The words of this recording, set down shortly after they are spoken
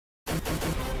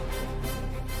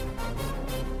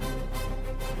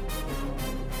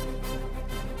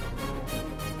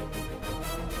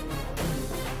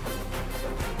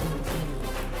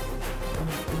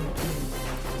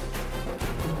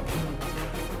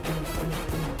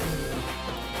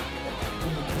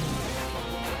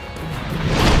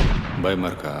பயமா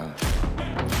இருக்கா?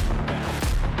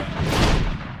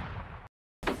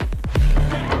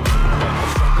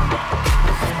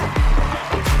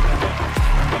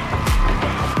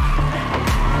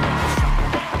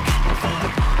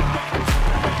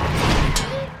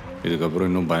 இதுக்கப்புறம்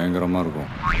இன்னும் பயங்கரமா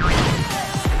இருக்கும்.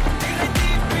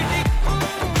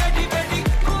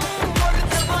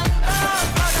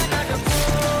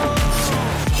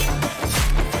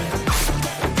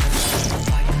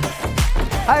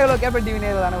 ஹாய் ஹலோ கேப்டன் டிவி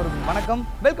நேயர்களான ஒரு வணக்கம்.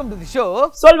 வெல்கம் டு தி ஷோ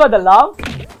சொல்வதெல்லாம்.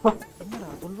 என்னடா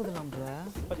சொல்வதெல்லாம்ன்ற?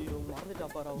 ஐயோ மறந்துட்ட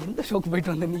அப்பாராவ். இந்த ஷோக்கு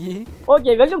போயிட்டு வந்த நீ.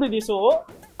 Okay, welcome to the show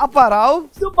Appa Rao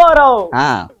சூப்பராவ்.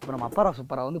 இப்போ நம்ம அப்பாராவ்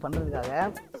சூப்பராவ் வந்து பண்றதுக்காக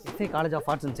SI college of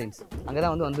arts and science அங்கே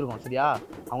தான் வந்து வந்திருக்கோம். சரியா?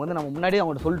 அவங்க வந்து நம்ம முன்னாடியே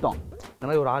அவங்கள்ட்ட சொல்லிட்டோம், இந்த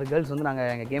மாதிரி ஒரு 6 கேர்ள்ஸ் வந்து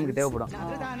நாங்கள் எங்கள் கேமுக்கு தேவைப்படும்.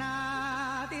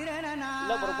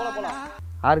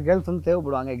 6 கேர்ள்ஸ் வந்து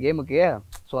தேவைப்படுவாங்க கேமுக்கு.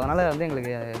 ஸோ அதனால் வந்து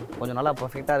எங்களுக்கு கொஞ்சம் நல்லா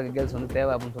பர்ஃபெக்டாக இருக்க கேர்ள்ஸ் வந்து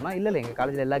தேவை அப்படின்னு சொன்னால், இல்லை எங்கள்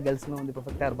காலேஜில் எல்லா கேர்ள்ஸுமே வந்து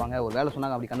பர்ஃபெக்டாக இருப்பாங்க, ஒரு வேலை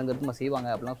சொன்னாங்க அப்படி கண்ணு கருத்துமா செய்வாங்க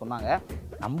அப்படிலாம் சொன்னாங்க.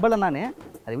 நம்பலை நான்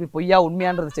அது எப்படி பொய்யா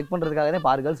உண்மையான்றதை செக் பண்ணுறதுக்காக தான்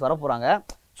 6 கேர்ள்ஸ் வர போகிறாங்க.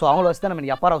 ஸோ அவங்கள வச்சு தான் நம்ம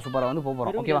இன்னைக்கு அப்பாராவ் சூப்பராக வந்து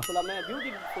போகிறோம். ஓகேவா?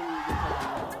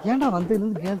 ஏன்டா வந்து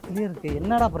இருந்து கேர்ள்ஸ்லேயே இருக்கு,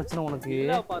 என்னடா பிரச்சனை உனக்கு?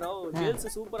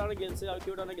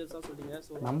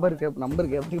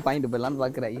 நம்பருக்கு எப்படி பாயிண்ட் போயிடலான்னு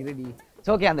பார்க்குறேன். இருடி.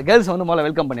 ஸோ ஓகே, அந்த கேர்ள்ஸ் வந்து முதல்ல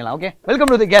வெல்கம் பண்ணிடலாம். Okay,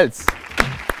 welcome to the girls.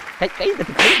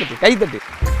 கை தட்டு.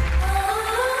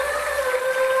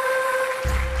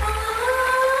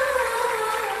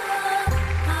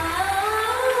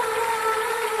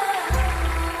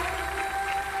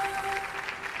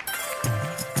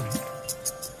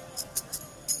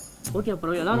 ஓகே,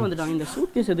 அப்புறம் எல்லாரும் வந்துட்டாங்க. இந்த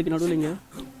சூட் கேஸ் எதுக்கு நடுவுலங்க?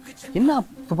 என்ன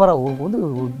சூப்பரா வந்து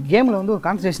கேம்ல வந்து ஒரு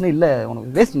கான்சன்ட்ரேஷனே இல்ல உனக்கு.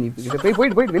 வேஸ்ட். நீ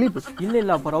போயிட்டு வெளியே போய்.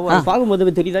 இல்ல அப்புறம்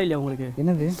பார்க்கும்போது தெரியுதா இல்லையா உங்களுக்கு?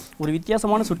 என்னது? ஒரு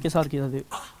வித்தியாசமான சூட் கேஸா இருக்குது அது.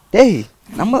 டேய்,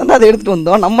 நம்ம தான் அதை எடுத்துட்டு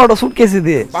வந்தோம். நம்மளோட சூட் கேஸ்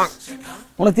இது.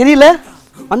 உனக்கு தெரியல?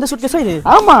 அந்த சூட் கேஸா இது?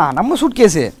 ஆமா, நம்ம சூட்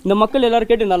கேஸ். இந்த மக்கள் எல்லாரும்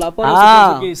கேட்டிருந்தால அப்பா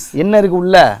என்ன இருக்கு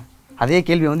உள்ள, அதே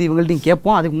கேள்வி வந்து இவங்கள்ட்டையும்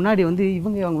கேட்போம். அதுக்கு முன்னாடி வந்து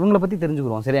இவங்களை பத்தி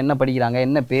தெரிஞ்சுக்கிறோம். சரி, என்ன படிக்கிறாங்க,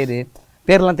 என்ன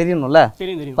பேர்லாம் தெரியணும்ல?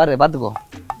 தெரியும். பார்த்துக்கோ.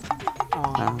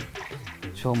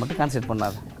 ஷோ மட்டும் கான்சென்ட்ரேட்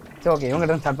பண்ணாது. சரி, ஓகே,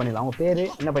 இவங்ககிட்ட ஸ்டார்ட் பண்ணிடலாம். அவங்க பேர்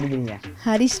என்ன படிக்கிறீங்க?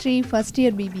 Harisree, first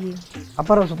year BBA.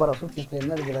 அப்புறம் சூப்பராக சூட் கேஸ்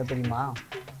என்ன இருக்கிறதா தெரியுமா?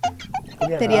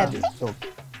 தெரியாது. ஓகே,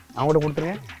 அவங்கள்ட்ட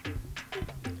கொடுத்துருங்க.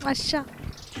 வர்ஷா,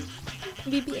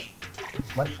 பிபிஏ.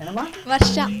 என்னம்மா?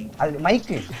 வர்ஷா. அது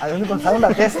மைக்கு, அது வந்து கொஞ்சம்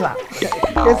சவுண்டாக பேசலாம்.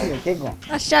 பேசுங்க, கேட்கும்.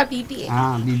 வர்ஷா, பிபிஏ.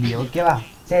 பிபிஏ. ஓகேவா?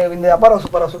 சரி, இந்த அப்புறம்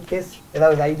சூப்பராக சூட் கேஸ்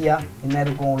ஏதாவது ஐடியா என்ன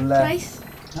இருக்கும் உள்ள?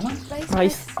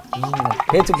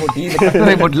 பேச்சு போட்டி,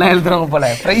 கட்டுரை போட்டிலாம் எழுதுறவங்க போல.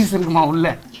 ப்ரைஸ் இருக்குமா உள்ள?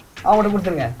 அவங்கள்ட்ட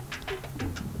கொடுத்துருங்க.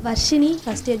 Varshini,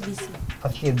 first year PCA.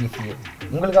 First year PCA.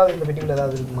 உங்களுக்காக இந்த பெட்டிக்குள்ள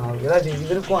ஏதாவது இருக்குமா? ஏதாவது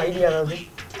இது இருக்கும் ஐடியா ஏதாவது?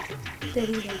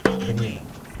 தெரியல.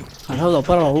 அதாவது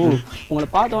அப்புறம் உங்களை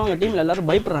பார்த்தவங்க டீம்ல எல்லாரும்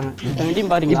பயப்படுறாங்க. எங்க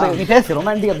டீம் பாருங்க. இப்போ நீ பேசு,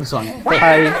 ரொமான்டிக்கா பேசுவாங்க.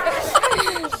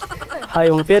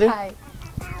 ஹாய், உங்க பேரு?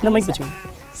 இந்த மைக் வச்சுக்கோங்க.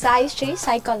 சாய் ஸ்ரீ,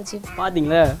 சைக்காலஜி.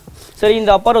 பாத்தீங்களா? சரி,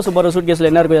 இந்த அப்பாரோ சூப்பரோ சூட் கேஸ்ல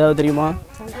என்ன இருக்கும் ஏதாவது தெரியுமா?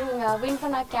 வின்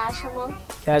பண்ண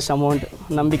கேஷ் அமௌண்ட்.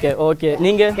 நம்பிக்கை. ஓகே,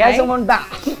 நீங்க? கேஷ் அமௌண்ட் தான்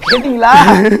கேட்டிங்களா?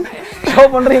 ஷோ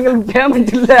பண்றீங்களுக்கு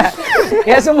பேமெண்ட் இல்ல,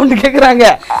 கேஷ் அமௌண்ட் கேக்குறாங்க.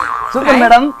 Super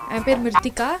madam. என் பேர்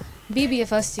Mrithika, BBA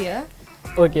first year.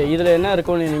 Okay, இதுல என்ன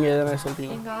இருக்கும்னு நீங்க எதனா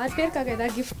சொல்றீங்க? எங்க 6 பேருக்காக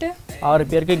ஏதாவது gift? 6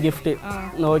 பேருக்கு gift.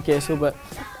 Okay, super.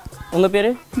 உங்க பேரு?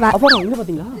 அப்புறம் இங்க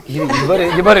பாத்தீங்களா?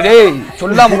 இவரு டேய்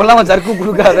சொல்லாம கொள்ளாம ஜர்க்கு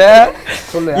கொடுக்காத.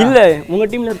 சொல்லு. இல்ல, உங்க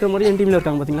டீம்ல இருக்கிற மாதிரி என் டீம்ல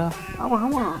இருக்காங்க பாத்தீங்களா?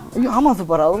 ஆமா. ஐயோ ஆமா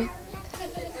சூப்பரா.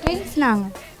 ட்வின்ஸ் நாங்க.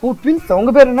 ஓ, ட்வின்ஸ்.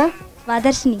 உங்க பேர் என்ன?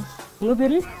 வதர்ஷினி. உங்க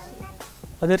பேரு?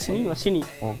 வதர்ஷினி, வர்ஷினி.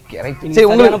 Okay, right. சரி,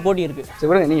 உங்களுக்கு போட்டி இருக்கு. சரி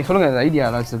விடுங்க, நீங்க சொல்லுங்க. ஐடியா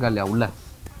ஏதாச்சும் இருக்கா இல்லையா உள்ள?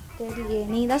 தெரியல,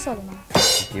 நீங்க தான் சொல்லணும்.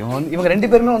 இவங்க 2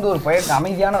 பேருமே வந்து ஒரு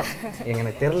அமைதியான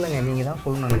எனக்கு தெரியலங்க, நீங்க தான்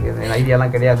சொல்லணும். எனக்கு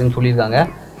ஐடியாலாம் கிடையாதுன்னு சொல்லியிருக்காங்க.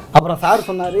 அப்புறம் சார்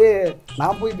சொன்னாரு,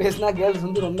 நான் போய் பேசினா கேர்ள்ஸ்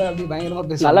வந்து ரொம்ப அப்படி பயங்கரமா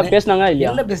பேசுனாங்க. நல்லா பேசினாங்க இல்லையா?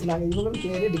 நல்லா பேசினாங்க. இவங்களும்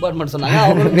பேரே டிபார்ட்மெண்ட் சொன்னாங்க,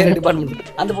 அவங்களும் பேரே டிபார்ட்மெண்ட்.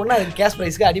 அந்த பொண்ணு அதுக்கு கேஷ்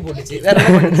ப்ரைஸ்க்கு அடி போட்டுச்சு. வேற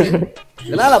என்ன பண்ணுச்சு?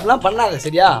 இதனால அப்படிலாம் பண்ணாங்க.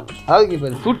 சரியா? அதாவது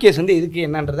இப்போ சூட் கேஸ் வந்து இதுக்கு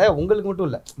என்னன்றதை உங்களுக்கு மட்டும்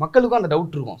இல்லை, மக்களுக்கும் அந்த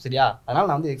டவுட் இருக்கும். சரியா? அதனால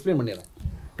நான் வந்து எக்ஸ்பிளைன் பண்ணிடுறேன்.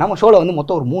 நம்ம ஷோவில் வந்து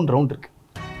மொத்தம் ஒரு 3 ரவுண்ட் இருக்கு.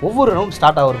 ஒவ்வொரு ரவுண்ட்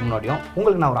ஸ்டார்ட் ஆகிறதுக்கு முன்னாடியும்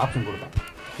உங்களுக்கு நான் ஒரு ஆப்ஷன் கொடுப்பேன்.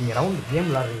 நீங்கள் ரவுண்டு கேம்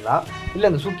விளாட்றீங்களா இல்லை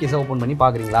அந்த சூட் கேஸை ஓப்பன் பண்ணி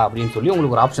பார்க்குறீங்களா அப்படின்னு சொல்லி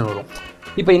உங்களுக்கு ஒரு ஆப்ஷன் வரும்.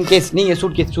 இப்போ இன்கேஸ் நீங்கள்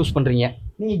சூட் கேஸ் சூஸ் பண்ணுறீங்க,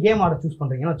 நீங்கள் கேம் ஆட சூஸ்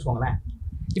பண்ணுறீங்கன்னு வச்சுக்கோங்களேன்.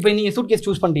 இப்போ நீங்கள் சூட் கேஸ்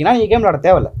சூஸ் பண்ணிட்டீங்கன்னா நீங்கள் கேம் விளாட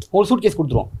தேவையில்லை, உங்களுக்கு சூட் கேஸ்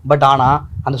கொடுத்துருவோம். பட் ஆனால்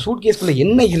அந்த சூட் கேஸ்க்குள்ளே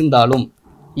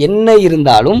என்ன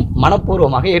இருந்தாலும்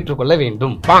மனப்பூர்வமாக ஏற்றுக்கொள்ள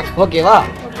வேண்டும். ஓகேவா?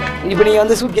 இப்போ நீங்கள்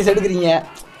வந்து சூட் கேஸ் எடுக்கிறீங்க.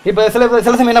 இப்போ சில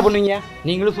சமயம் என்ன பண்ணுவீங்க,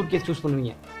 நீங்களும் சூட் கேஸ் சூஸ்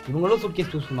பண்ணுவீங்க, இவங்களும் சூட்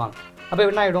கேஸ் சூஸ் பண்ணுவாங்க. அப்போ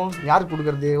என்ன ஆகிடும், யாருக்கு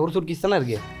கொடுக்குறது? ஒரு சூட் கேஸ் தானே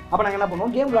இருக்குது. அப்போ நாங்கள் என்ன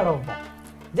பண்ணுவோம், கேம் விளாட வைப்போம்.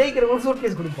 ஜெயிக்கிற ஒரு சூட்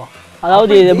கேஸ் கொடுப்போம்.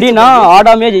 அதாவது இது எப்படின்னா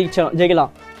ஆடாமே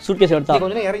ஜெயிக்கலாம் சூட் கேஸ் எடுத்தா.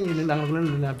 கொஞ்சம் இறங்கி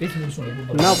நாங்கள் பேசி முடிச்சோம்.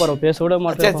 என்ன பரவ பேச விட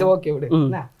மாட்டேன். ஓகே விடு.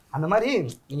 அந்த மாதிரி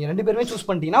நீங்கள் 2 பேருமே சூஸ்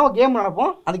பண்ணிட்டீங்கன்னா ஒரு கேம்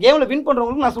நடப்போம். அந்த கேமில் வின்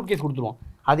பண்ணுறவங்களுக்கு நான் சூட் கேஸ் கொடுத்துருவோம்.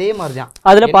 அதே மாதிரி தான்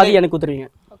அதில் பாதி எனக்கு கொடுத்துருவீங்க.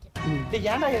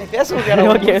 ஏன்டா பேச முடியாது.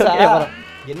 ஓகே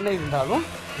என்ன இருந்தாலும்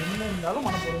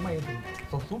மனப்பூர்வமாக ஏற்றுக்கணும்.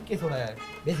 ஸோ சூட் கேஸோட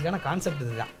பேசிக்கான கான்செப்ட்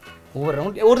இதுதான். ஒவ்வொரு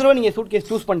ரவுண்ட் ஒரு தடவை நீங்கள் சூட் கேஸ்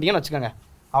சூஸ் பண்ணிட்டீங்கன்னு வச்சுக்கோங்க,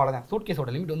 அவ்வளோதான். சூட் கேஸோட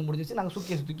லிமிட் வந்து முடிஞ்சிச்சு. நாங்கள் சூட்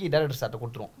கேஸ் தூக்கி டேரக்டர் சார்ட்ட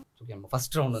கொடுத்துருவோம். ஓகே, நம்ம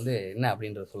ஃபர்ஸ்ட் ரவுண்ட் வந்து என்ன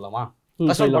அப்படின்றது சொல்லலாமா?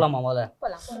 ஃபர்ஸ்ட் ரவுண்ட் போகலாமா? முதல்ல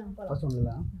ஃபர்ஸ்ட் ரவுண்ட்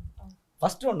இல்லை,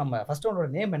 ஃபர்ஸ்ட் ரவுண்ட் நம்ம ஃபர்ஸ்ட் ரவுண்டோட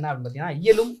நேம் என்ன அப்படின்னு பார்த்தீங்கன்னா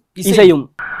இயலும் இசையும்.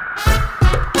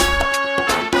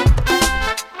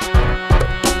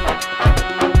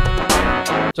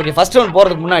 ஓகே, ஃபர்ஸ்ட் ரவுண்ட்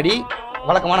போகிறதுக்கு முன்னாடி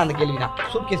வழக்கமான அந்த கேள்வி தான்.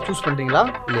 சூட் கேஸ் சூஸ் பண்ணுறீங்களா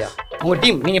இல்லையா? உங்கள்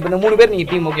டீம் நீங்கள் இப்போ இந்த 3 பேர் நீங்கள்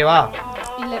டீம் ஓகேவா?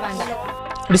 இல்ல வேண்டாம்.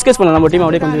 டிஸ்கஸ் பண்ணலாம், நம்ம டீம்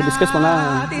அப்படியே கொஞ்சம் டிஸ்கஸ் பண்ணால்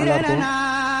நல்லா இருக்கும்.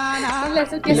 இல்ல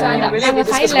சூட்கேஸ் வேண்டாம். நாங்க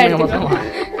ஃபைனல் எடுத்துறோம்.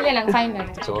 இல்ல நாங்க ஃபைனல்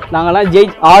எடுத்துறோம்.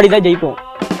 நாங்கலாம் ஆடி தான் ஜெயிப்போம்,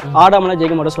 ஆடாமலாம்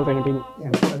ஜெயிக்க மாட்டோம் சொல்றேன் டீம்.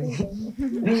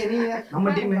 நீங்க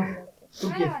நம்ம டீம்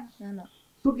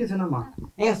சூட்கேஸ் வேணாமா?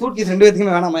 ஏங்க சூட்கேஸ் 2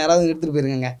 பேத்துக்குமே வேணாமா? யாராவது எடுத்துட்டு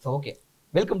போயிருங்க. Okay,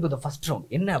 welcome to the first round.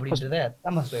 என்ன அப்படின்றத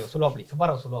நம்ம சொல்லுவாப்படி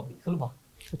சுபாரா சொல்லுவாப்படி சொல்லுப்பா.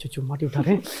 அச்சோ மாட்டி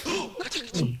விட்டாரு.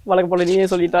 வழக்கு போல நீயே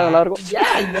சொல்லிட்டா நல்லா இருக்கும்.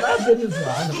 இதெல்லாம்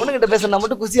தெரியுமா? அந்த பொண்ணுகிட்ட பேசுனா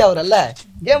மட்டும் குசி ஆகுறல்ல.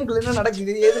 கேமுக்குள்ள என்ன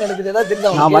நடக்குது ஏது நடக்குது ஏதாவது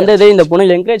தெரிஞ்சா நான் வந்ததே இந்த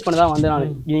பொண்ணு என்கரேஜ் பண்ண தான் வந்தேன்.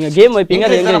 நான் நீங்க கேம் வைப்பீங்க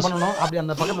அதை என்கரேஜ் பண்ணனும். அப்படி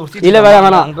அந்த பக்கத்துல ஒரு சீட் இல்ல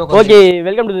வேணாம். Okay,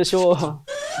 welcome to the show.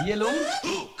 இயலும்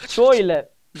ஷோ இல்ல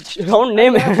ரவுண்ட்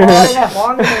நேம்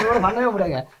பண்ணவே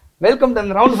முடியாங்க. Welcome to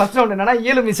round first round. என்னன்னா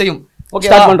இயலும் இசையும். ஓகே,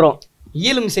 ஸ்டார்ட் பண்றோம்.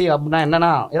 இயலும் இசை அப்படின்னா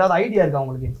என்னன்னா ஏதாவது ஐடியா இருக்கா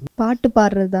உங்களுக்கு? பாட்டு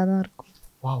பாடுறதா தான் இருக்கும்.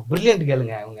 வாவ், பிரில்லியன்ட்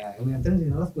கேளுங்க. இவங்க தெரிஞ்சு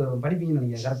நல்லா படிப்பீங்கன்னு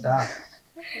நினைக்கிறேன். கரெக்டா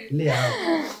இல்லையா?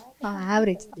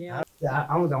 ஆவரேஜ்.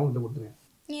 அவங்க கொடுத்துருங்க.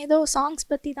 ஏதோ சாங்ஸ்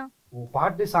பத்தி தான்.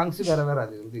 பாட்டு சாங்ஸ் வேற வேற.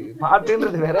 அது வந்து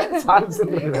பாட்டுன்றது வேற,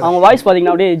 சாங்ஸ்ன்றது வேற. அவங்க வாய்ஸ்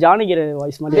பாத்தீங்கன்னா அப்படியே ஜானகிர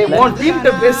வாய்ஸ் மாதிரி இருக்கு. உன்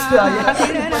டீம்ட்ட பேசுடா.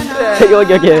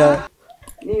 ஓகே ஓகே,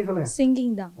 நீ சொல்லுங்க.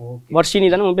 சிங்கிங் தான். வர்ஷினி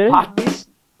தானே உங்க பேரு?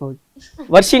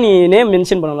 வர்ஷினி நேம்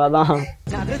மென்ஷன் பண்ணலாம் அதான்.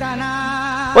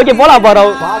 ஓகே போலாம் பாரா.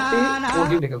 பாட்டு உன்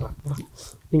டீம்ட்ட கேக்குறேன்.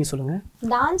 நீங்க சொல்லுங்க.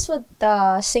 டான்ஸ் வித்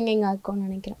சிங்கிங் இருக்கும்னு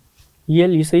நினைக்கிறேன்.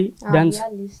 இயல் இசை டான்ஸ்.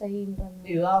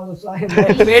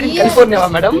 Made in கலிபோர்னியாவா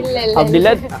madam? அப்படி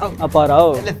இல்ல அப்பாரா.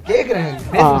 இல்ல கேக்குறேன்.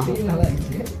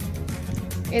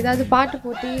 ஏதாவது பாட்டு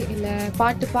போட்டி இல்ல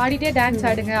பாட்டு பாடிட்டே டான்ஸ்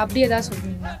ஆடுங்க அப்படி ஏதாவது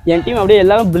சொல்றீங்க? என் டீம் அப்படியே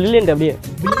எல்லாரும் பிரில்லியன்ட், அப்படியே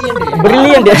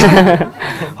பிரில்லியன்ட்.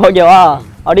 ஓகேவா?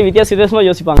 அப்படியே வித்தியாசமா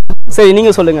யோசிப்பாங்க. சரி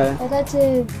நீங்க சொல்லுங்க.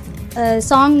 ஏதாச்சும்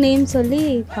சாங் நேம் சொல்லி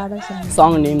பாட சொல்லுங்க.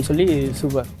 சாங் நேம் சொல்லி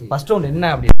சூப்பர். ஃபர்ஸ்ட் ரவுண்ட் என்ன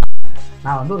அப்படின்னா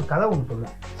நான் வந்து ஒரு கதை ஒன்று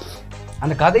சொல்லுவேன்.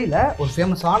 அந்த கதையில் ஒரு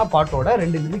ஃபேமஸான பாட்டோட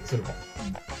 2 லிரிக்ஸ் இருக்கும்.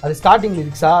 அது ஸ்டார்டிங்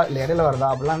லிரிக்ஸா இல்லை இடையில வருதா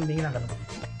அப்படிலாம் நீங்கள் தான் கண்டுபிடிக்கணும்.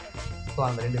 ஸோ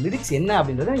அந்த 2 லிரிக்ஸ் என்ன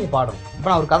அப்படின்றத நீங்கள் பாடணும். இப்போ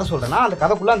நான் ஒரு கதை சொல்கிறேன்னா அந்த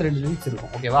கதைக்குள்ளே அந்த 2 லிரிக்ஸ்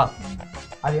இருக்கும். ஓகேவா?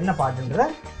 அது என்ன பாட்டுன்றத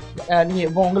நீங்கள்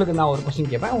இப்போ உங்களுக்கு நான் ஒரு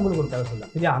கொஸ்டின் கேட்பேன், உங்களுக்கு ஒரு கதை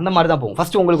சொல்லுவேன். சரியா? அந்த மாதிரி தான் போகும்.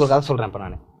 ஃபஸ்ட்டு உங்களுக்கு ஒரு கதை சொல்கிறேன். இப்போ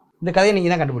நான் இந்த கதையை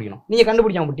நீங்கள் தான் கண்டுபிடிக்கணும். நீங்கள்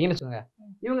கண்டுபிடிக்காம விட்டீங்கன்னு வச்சுக்கோங்க,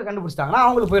 இவங்க கண்டுபிடிச்சிட்டாங்கன்னா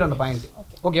அவங்களுக்கு போயிடும் அந்த பாயிண்ட்.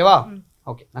 ஓகேவா?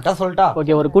 ஓகே, நான் கதை சொல்லட்டா?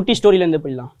 ஓகே, ஒரு குட்டி ஸ்டோரியிலேருந்து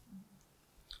போயிடலாம்.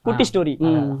 குட்டி ஸ்டோரி.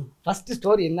 ஃபர்ஸ்ட்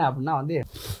ஸ்டோரி என்ன அப்படின்னா வந்து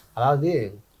அதாவது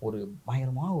ஒரு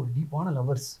பயங்கரமான ஒரு டீப்பான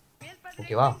லவர்ஸ்.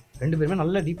 ஓகேவா? 2 பேருமே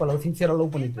நல்ல டீப்பாக லவ் சின்சியராக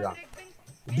லவ் பண்ணிட்டு இருக்காங்க.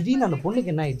 திடீர்னு அந்த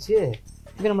பொண்ணுக்கு என்ன ஆயிடுச்சு,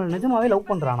 இவன் நம்மளை நிஜமாவே லவ்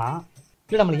பண்ணுறானா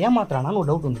இல்லை நம்மளை ஏமாத்துறானான்னு ஒரு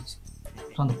டவுட் வந்துச்சு.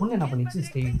 ஸோ அந்த பொண்ணு என்ன பண்ணிச்சு,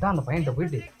 ஸ்ட்ரெயிட்டாக அந்த பையன்கிட்ட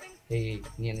போயிட்டு ஏய்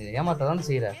நீ என்னை ஏமாத்தாதான்னு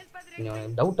செய்கிற, நீங்கள்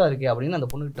டவுட்டாக இருக்கே அப்படின்னு அந்த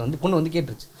பொண்ணு வந்து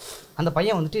கேட்டுருச்சு. அந்த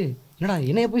பையன் வந்துட்டு என்னடா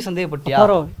என்னைய போய் சந்தேகப்பட்டியா?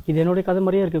 இது என்னோட கதை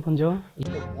மாதிரியே இருக்கு கொஞ்சம்.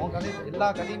 இல்லை உன் கதை எல்லா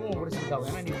கதையும் படிச்சிருக்காங்க.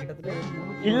 ஏன்னா நீ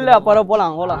கிட்டத்தட்ட இல்லை அப்புறம்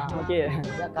போகலாம். ஓகே,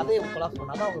 கதையை கொலாஸ்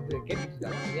பண்ணாதான் அவங்க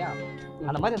கேட்டுருக்காங்க. சரியா?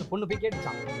 அந்த மாதிரி அந்த பொண்ணு போய்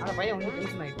கேட்டுச்சான். அந்த பையன் வந்து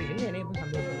டென்ஷன் ஆகிட்டு என்ன என்னைய போய்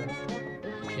சந்தேகப்படுறேன்,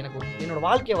 எனக்கு என்னோட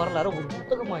வாழ்க்கை வரலாறு ஒரு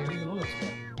புத்தகமாக எழுதணும்னு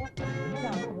வச்சுக்கேன்.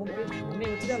 உன்னை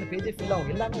வச்சுதான் அந்த பேஜே ஃபில்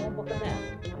ஆகும். எல்லாமே உன் பக்கமே.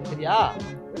 சரியா?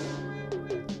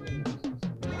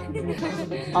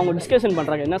 அவங்க டிஸ்கஷன்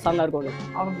பண்றாங்க என்ன சாங்கா இருக்கும்.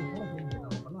 அவங்க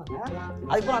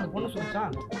அதுக்கப்புறம் அந்த பொண்ணு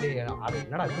சொல்லிச்சான், அது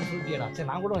என்னடா இப்படி சொல்லிட்டியடா, சரி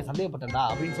நான் கூட சந்தேகப்பட்டேன்டா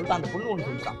அப்படின்னு சொல்லிட்டு அந்த பொண்ணு ஒன்று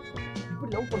சொல்லிச்சான்.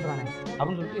 இப்படி லவ் பண்ணுறானே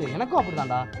அப்படின்னு சொல்லிட்டு எனக்கும்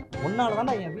அப்படிதான்டா, ஒன்னால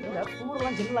தான்டா என் வீட்டில்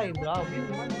சூடெல்லாம் ஜெனலாக இருக்குடா அப்படின்னு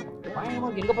பயங்கரமாக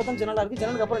இருக்கு. எங்கே பார்த்தாலும் ஜெனலாக இருக்குது,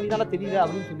 ஜெனலுக்கு அப்புறம் நீ தானே தெரியுது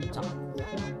அப்படின்னு சொல்லிச்சான்.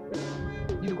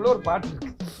 இதுக்குள்ள ஒரு பாட்டு இருக்கு.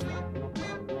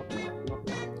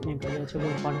 என் கையை வச்சு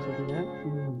ஒரு பாட்டு சொல்றீங்க.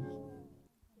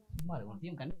 சும்மா இருக்கும்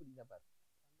டீம் கண்டுபிடிச்சா பாரு.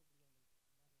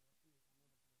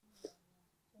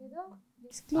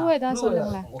 க்ளூ ஏதாவது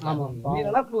சொல்லுங்களேன். ஆமா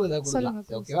நீங்களா க்ளூ ஏதாவது கொடுக்கலாம்.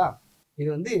 ஓகேவா? இது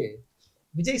வந்து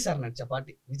விஜய் சார் நடிச்ச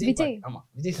பாட்டு. விஜய். ஆமா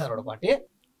விஜய் சாரோட பாட்டு.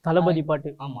 தளபதி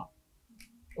பாட்டு. ஆமா.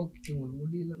 ஓகே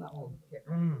முடியலனா ஓகே.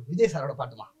 விஜய் சாரோட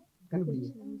பாட்டுமா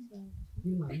கண்டுபிடிங்க.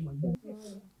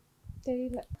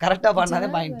 தெரியல. கரெக்ட்டா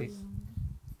பாடுனாதே பாயிண்ட்.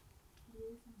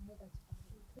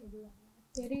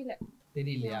 தெரியல.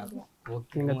 தெரியலையா?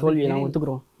 ஓகே எங்க தோல்வியை நான்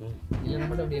ஒத்துக்குறோம். இல்ல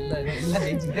நம்ம அப்படி இல்ல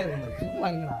ஜெயிச்சிட்டே இருக்கோம். சும்மா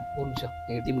இருங்கடா ஒரு நிமிஷம்.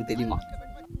 எங்க டீமுக்கு தெரியுமா?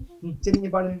 சரி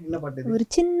நீங்க பாடுங்க, என்ன பாட்டு இது? ஒரு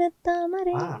சின்ன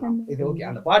தாமரை இது ஓகே,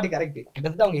 அந்த பாட்டு கரெக்ட்.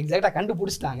 கிட்டத்தட்ட அவங்க எக்ஸாக்டா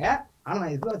கண்டுபிடிச்சிட்டாங்க. ஆனா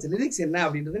நான் இதுவா லிரிக்ஸ் என்ன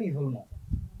அப்படின்றத நீ சொல்லணும்.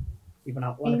 இப்ப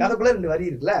நான் உங்க கதைக்குள்ள 2 வரி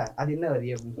இருக்குல்ல, அது என்ன வரி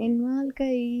அப்படின்னு? என்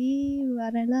வாழ்க்கை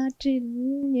வரலாற்றில்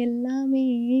எல்லாமே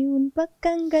உன்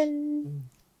பக்கங்கள்.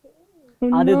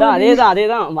 அதுதான்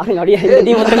அதேதான் பாருங்க அப்படியே இந்த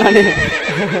டீம் வந்து நானு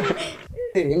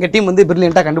எங்க டீம் வந்து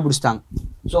பிரில்லியண்டா கண்டுபிடிச்சிட்டாங்க.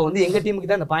 ஸோ வந்து எங்க டீமுக்கு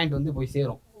தான் அந்த பாயிண்ட் வந்து போய்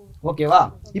சேரும். ஓகேவா?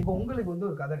 இப்போ உங்களுக்கு வந்து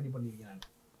ஒரு கதை ரெடி பண்ணிருக்கேன் நான்.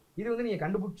 இது வந்து நீங்க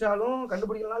கண்டுபிடிச்சாலும்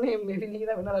கண்டுபிடிக்கலனாலும் மேபி நீங்க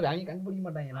தான் வேணாலும் அவங்க கண்டுபிடிக்க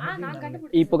மாட்டாங்க.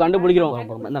 இப்போ கண்டுபிடிக்கிறோம்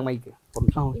இந்த மைக்கு.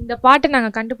 இந்த பாட்டு நாங்க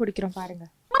கண்டுபிடிக்கிறோம் பாருங்க.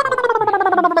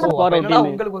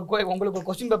 உங்களுக்கு ஒரு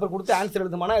क्वेश्चन பேப்பர் கொடுத்து ஆன்சர்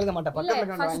எழுதுமானா எழுத மாட்டேன்.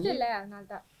 பக்கத்துல ஃபர்ஸ்ட் இல்ல அதனால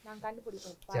தான் நான்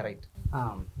கண்டுபிடிப்பேன். சரி ரைட்.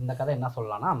 இந்த கதை என்ன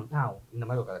சொல்லலாம்னா இந்த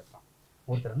மாதிரி ஒரு கதை தான்.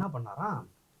 ஒருத்தர் என்ன பண்ணாராம்,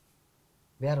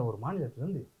 வேற ஒரு மாநிலத்துல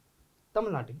இருந்து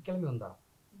தமிழ்நாட்டுக்கு கிளம்பி வந்தாராம்.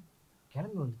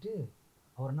 கிளம்பி வந்துட்டு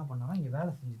அவர் என்ன பண்ணாராம், இங்க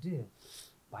வேலை செஞ்சுட்டு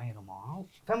பயங்கரமா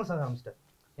ஃபேமஸ் ஆக ஆரம்பிச்சிட்டார்.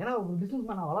 ஏன்னா ஒரு பிசினஸ்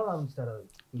மேனா வளர ஆரம்பிச்சிட்டார். அவர்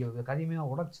இங்க கதையுமே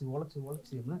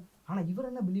உழைச்சு ஆனா இவர்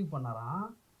என்ன பிலீவ் பண்ணாராம்,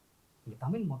 இந்த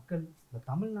தமிழ் மக்கள் இந்த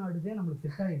தமிழ்நாடுதே நம்மளுக்கு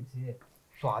செட் ஆயிடுச்சு,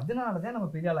 ஸோ அதனாலதான் நம்ம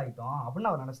பெரிய ஆள் ஆகிட்டோம் அப்படின்னு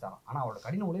அவர் நினைச்சிட்டாராம். ஆனா அவரோட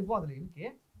கடின உழைப்பும் அதுல இருக்கு.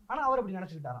 ஆனா அவர் அப்படி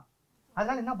நினைச்சுக்கிட்டாராம்.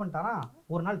 அதனால என்ன பண்ணிட்டாராம்,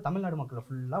 ஒரு நாள் தமிழ்நாடு மக்களை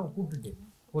ஃபுல்லா கூப்பிட்டுட்டு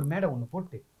ஒரு மேடை ஒன்று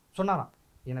போட்டு சொன்னாராம்,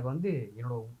 எனக்கு வந்து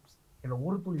என்னோட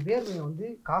ஒரு துளி வேர்வையை வந்து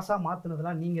காசா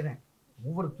மாத்தினதெல்லாம் நீங்க தான்.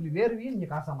 ஒவ்வொரு துளி வேர்வையும் நீங்க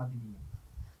காசா மாத்திட்டீங்க.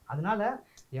 அதனால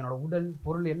என்னோட உடல்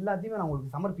பொருள் எல்லாத்தையுமே நான்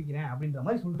உங்களுக்கு சமர்ப்பிக்கிறேன் அப்படின்ற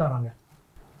மாதிரி சொல்லிட்டாராங்க.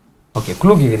 ஓகே,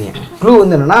 க்ளூ கேட்குறீங்க. க்ளூ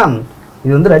வந்து என்னன்னா,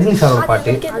 இது வந்து ரஜினி சாரோட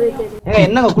பாட்டு. ஏங்க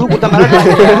என்னங்க க்ளூ கொடுத்த மாதிரி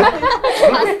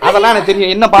அதெல்லாம் எனக்கு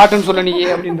தெரியும், என்ன பாட்டுன்னு சொல்ல நீங்க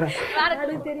அப்படின்ற.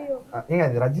 ஏங்க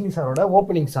இது ரஜினி சாரோட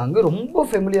ஓப்பனிங் சாங், ரொம்ப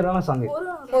ஃபெமிலியரான சாங்.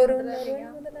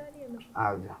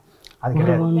 அது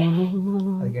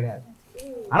கிடையாது.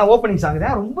 ஆனா ஓப்பனிங் சாங்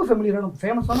தான், ரொம்ப ஃபெமிலியரான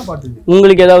ஃபேமஸான பாட்டு இது.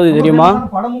 உங்களுக்கு ஏதாவது தெரியுமா?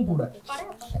 படமும் கூட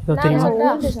தெரியுமா?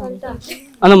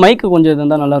 அந்த மைக்கு கொஞ்சம்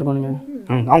இருந்தா நல்லா இருக்கும். நீங்க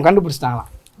அவங்க கண்டுபிடிச்சிட்டாங்களா?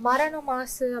 மரண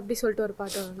மாசு அப்படி சொல்லிட்டு ஒரு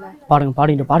பாட்டு வரும்ல,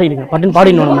 பாடிட்டு பட்டுன்னு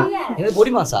பாடிடணும். இது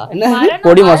பொடி மாசா? என்ன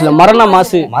பொடி மாசுல மரண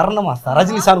மாசா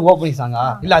ரஜினி சார் ஓப்பனிங் சாங்கா?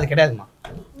 இல்ல அது கிடையாதுமா.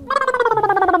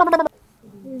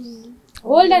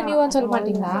 ஓல்ட் அண்ட் நியூன்னு சொல்ல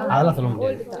மாட்டீங்களா? அதெல்லாம் சொல்ல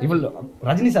முடியாது. இவ்வளவு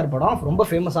ரஜினி சார் படம், ரொம்ப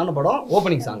ஃபேமஸான படம்,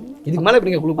 ஓப்பனிங் சாங். இதுக்கு மேல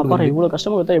எப்படிங்க குழு பாரு, இவ்வளவு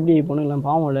கஷ்டமா கொடுத்தா எப்படி பொண்ணுங்களாம்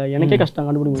பாவம் இல்ல? எனக்கே கஷ்டம்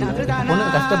கண்டுபிடிக்க முடியல.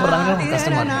 பொண்ணுங்க கஷ்டப்படுறாங்க,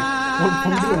 கஷ்டமா இருக்கு.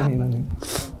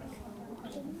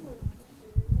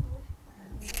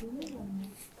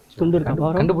 துண்டு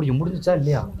இருக்கா? கண்டுபிடிக்க முடிஞ்சுச்சா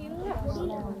இல்லையா?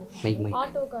 மைக்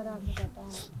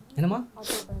என்னமா?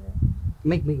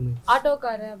 மைக்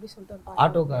ஆட்டோக்கார அப்படி சொல்லிட்டு ஒரு பாட்டு.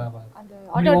 ஆட்டோக்கார அந்த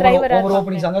ஆட்டோ டிரைவர் ஓவர்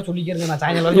ஓப்பனிங் சாங்கா சொல்லிக்கிறேன். நான்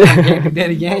சேனல் வரைக்கும் கேட்டுட்டே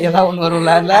இருக்கேன். ஏதாவது ஒன்று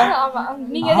வரும்ல இல்ல? ஆமா,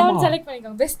 நீங்க ஏதாவது செலக்ட்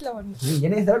பண்ணிக்கோங்க, பெஸ்ட்ல ஒன்னு.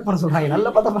 என்னைய செலக்ட் பண்ண சொல்றாங்க.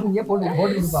 நல்லா பார்த்தா பண்ணீங்க, போட்டு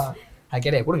கொடுப்பா. அது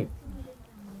கிடையாது, கொடுங்க.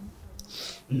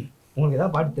 உங்களுக்கு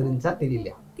ஏதாவது பாட்டு தெரிஞ்சா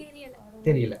தெரியலையா?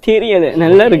 தெரியல.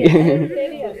 நல்லா இருக்கு.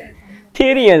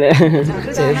 தெரியல.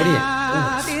 சரி, எப்படிங்க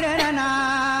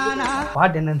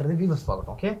பாட்டு என்னன்றது வியூவர்ஸ்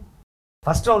பார்க்கட்டும். ஓகே,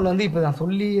 ஃபர்ஸ்ட் ரவுண்ட்ல வந்து இப்போ நான்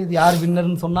சொல்லி இது யார்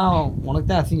வின்னர்னு சொன்னா உனக்கு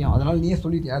தான் அசிங்கம். அதனால நீயே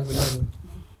சொல்லிட்டு யார் வின்னர்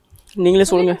நீங்களே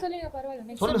சொல்லுங்க.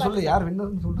 சொல்லு யார்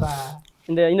வின்னர்னு சொல்றா.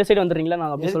 இந்த சைடு வந்துடுறீங்களா?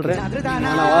 நான் அப்படியே சொல்றேன்.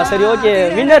 சரி ஓகே,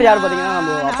 வின்னர் யார் பார்த்தீங்கன்னா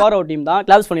நம்ம அப்பாரோ டீம் தான்.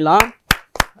 கிளாப்ஸ் பண்ணிடலாம்.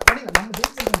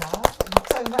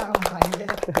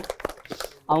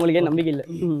 அவங்களுக்கே நம்பிக்கை இல்லை.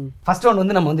 ஃபர்ஸ்ட் ரவுண்ட்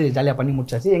வந்து நம்ம வந்து ஜாலியாக பண்ணி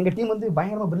முடிச்சாச்சு. எங்கள் டீம் வந்து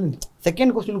பயங்கரமாக பிரில்லியன்ட்.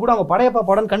 செகண்ட் கொஸ்டின் கூட அவங்க படையப்பா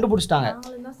படம்னு கண்டுபிடிச்சிட்டாங்க.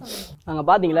 நாங்கள்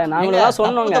பார்த்தீங்களா, நாங்களும் தான்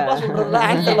சொன்னோங்க.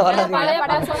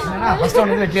 ஃபர்ஸ்ட்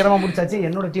ரவுண்ட் வந்து கிளியராக முடிச்சாச்சு.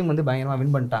 என்னோட டீம் வந்து பயங்கரமாக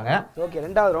வின் பண்ணிட்டாங்க. ஓகே,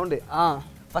 ரெண்டாவது ரவுண்டு.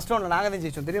 ஃபர்ஸ்ட் ரவுண்டில் நாங்கள் தான்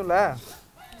ஜெயிச்சோம், தெரியும்ல?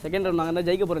 செகண்ட் ரவுண்ட் நாங்கள் தான்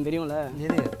ஜெயிக்க போகிறோம், தெரியும்ல?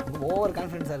 ஓவர்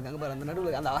கான்ஃபிடன்ஸாக இருக்காங்க பாரு, அந்த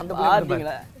நடுவில் அந்த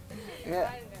பார்த்தீங்களா?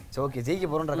 சரி ஓகே, ஜெயிக்க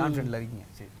போகிறோன்ற கான்ஃபிடென்ட்டில் இருக்கீங்க.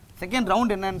 சரி, செகண்ட்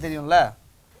ரவுண்ட் என்னன்னு தெரியும்ல?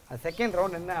 செகண்ட்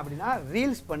ரவுண்ட் என்ன அப்படின்னா,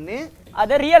 ரீல்ஸ் பண்ணு,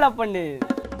 அதை ரியல் அப் பண்ணு.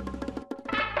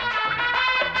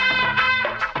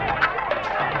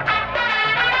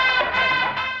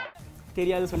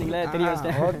 தெரியாது சொன்னீங்களே,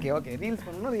 தெரியாது. ஓகே, ரீல்ஸ்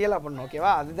பண்ணணும், ரியலா பண்ணணும்.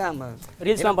 ஓகேவா? அதுதான் நம்ம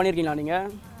ரீல்ஸ்லாம் பண்ணியிருக்கீங்களா நீங்கள்?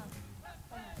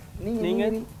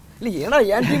 இல்லை, ஏன்னா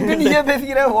என் டீம் நீயே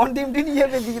பேசிக்கிற, உன் டீம் நீயே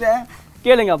பேசிக்கிற.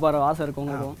 கேளுங்க பாரு, ஆசை இருக்கும்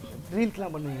உங்களுக்கும்.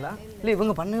 ரீல்ஸ்லாம் பண்ணுவீங்களா? இல்லை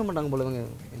இவங்க பண்ணவே மாட்டாங்க போல. இவங்க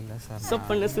இல்லை சார்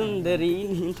சொப்பன சுந்தரி.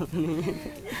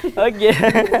 ஓகே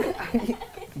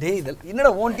டேய்,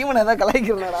 என்னடா உன் டீம் நான் ஏதாவது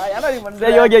கலாய்க்கிறேன்டா? ஏன்னா நீ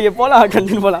பண்ணுறேன். ஓகே போகலாம்,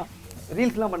 கண்டினியூ போகலாம்.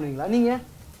 ரீல்ஸ்லாம் பண்ணுவீங்களா நீங்கள்?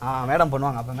 மேடம்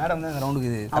பண்ணுவாங்க. அப்போ மேடம் தான் இந்த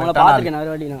ரவுண்டுக்கு அவங்கள பார்த்துருக்கேன்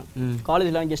நிறைய வாட்டி. நான்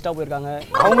காலேஜ்லாம் கெஸ்ட்டாக போயிருக்காங்க.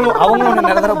 அவங்களும்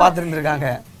நிறைய தடவை பார்த்துட்டு இருக்காங்க,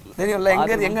 தெரியும்ல?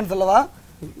 எங்கன்னு சொல்லவா?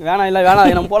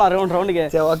 வேணாம் நம்ம போகலாம் ரவுண்டுக்கு.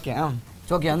 சரி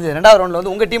ஓகே வந்து ரெண்டாவது ரவுண்டில்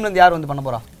வந்து உங்கள் டீம்லேருந்து யார் வந்து பண்ண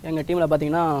போகிறா? எங்கள் டீமில்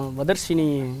பார்த்தீங்கன்னா வதர்ஷினி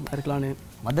இருக்கலான்னு.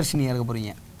 வதர்ஷினி இருக்க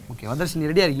போகிறீங்க. ஓகே, வதர்ஷினி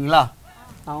ரெடியாக இருக்கீங்களா?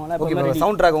 அவங்களாம் ஓகே,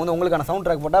 சவுண்ட் ட்ராக் வந்து உங்களுக்கான சவுண்ட்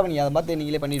ட்ராக் போட்டால் நீங்கள் அதை பார்த்து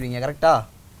நீங்களே பண்ணிடுவீங்க, கரெக்டாக?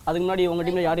 அதுக்கு முன்னாடி உங்கள்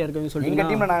டீமில் யார் இறக்குவீங்க எங்கள் சொல்லிட்டு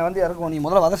டீமில் நாங்கள் வந்து இறக்குவோம். நீ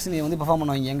முதல்ல வதர்ஷினி வந்து பெர்ஃபார்ம்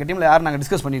பண்ணுவாங்க. எங்கள் டீமில் யார் நாங்கள்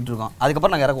டிஸ்கஸ் பண்ணிட்டு இருக்கோம்.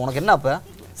 அதுக்கப்புறம் நாங்கள் இறக்குவோம். உனக்கு என்ன அப்போ?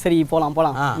 சரி போகலாம்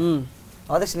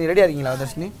வதர்ஷினி ரெடியாக இருக்கீங்களா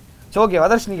வதர்ஷினி? சரி ஓகே,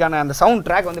 வதர்ஷினிக்கான அந்த சவுண்ட்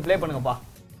ட்ராக் வந்து ப்ளே பண்ணுங்கப்பா.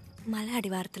 மலை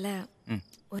அடிவாரத்தில்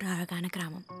ஒரு அழகான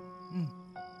கிராமம்.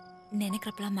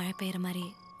 நினைக்கிறப்பெல்லாம் மழை பெய்கிற மாதிரி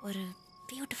ஒரு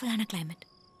பியூட்டிஃபுல்லான கிளைமேட்.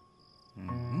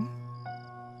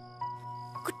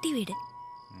 குட்டி வீடு,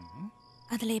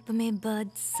 அதில் எப்பவுமே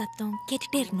பேர்ட்ஸ் சத்தம்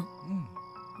கேட்டுகிட்டே இருக்கணும்.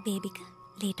 பேபிக்கு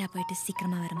லேட்டாக போயிட்டு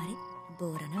சீக்கிரமாக வர மாதிரி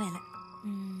போரான வேலை.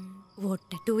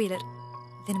 ஓட்ட 2 வீலர்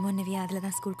தினமும் நவியா அதில்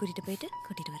தான் ஸ்கூல்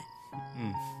கூட்டிகிட்டு வரேன்.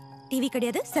 டிவி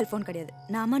கிடையாது, செல்ஃபோன் கிடையாது,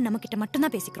 நம்மக்கிட்ட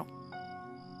மட்டும்தான் பேசிக்கிறோம்.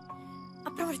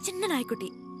 அப்புறம் ஒரு சின்ன நாய்க்குட்டி,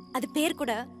 அது பேர்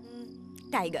கூட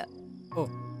டைகர்.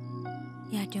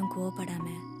 யார்ட்டையும் கோவப்படாம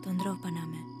தொந்தரவு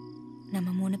பண்ணாம நம்ம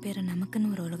 3 பேரும்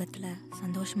நமக்குன்னு ஒரு உலகத்துல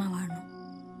சந்தோஷமா வாழணும்.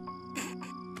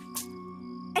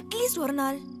 அட்லீஸ்ட் ஒரு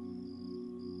நாள்.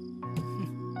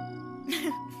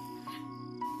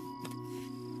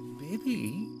 பேபி,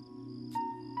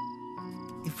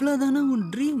 இவ்வளோதானா உன்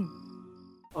ட்ரீம்?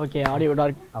 ஓகே, ஆடியோ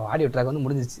ட்ராக் வந்து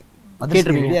முடிஞ்சிச்சு.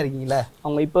 கேட்டுருக்கீங்களா இருக்கீங்களா?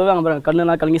 அவங்க இப்போவே அங்கே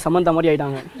கண்ணுலாம் கலங்கி சமந்தா மாதிரி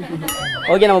ஆயிட்டாங்க.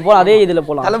 ஓகே, நம்ம போகலாம், அதே இதில்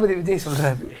போகலாம். தளபதி விஜய்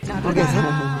சொல்கிறாரு. Okay sir.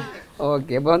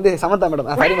 ஓகே, இப்போ வந்து சமந்தா மேடம்,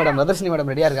 சரி மேடம், வதர்ஷினி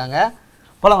மேடம் ரெடியாக இருக்காங்க.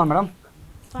 போகலாமா மேடம்?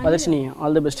 வதர்ஷினி,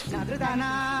 all the best.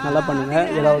 நல்லா பண்ணுங்க.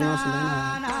 ஏதாவது சொல்லுங்க.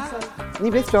 நீ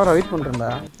பேசிட்டு வர வெயிட்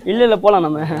பண்ணுறா. இல்லை போகலாம்.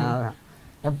 நம்ம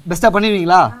பெஸ்ட்டாக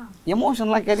பண்ணுவீங்களா?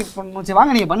 எமோஷன்லாம் கேரி பண்ணணும். சரி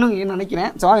வாங்க, நீங்கள் பண்ணுவீங்கன்னு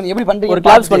நினைக்கிறேன். சரி வாங்க, நீங்கள் எப்படி பண்ணுறீங்க? ஒரு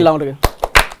கிளாஸ் பண்ணலாம் அவருக்கு.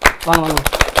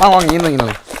 வாங்க இருந்தீங்க.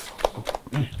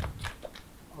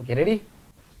 Okay, ready?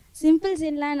 சிம்பிள்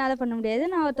சீன்லாம் என்னால் பண்ண முடியாது.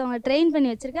 நான் ஒருத்தவங்க ட்ரெயின் பண்ணி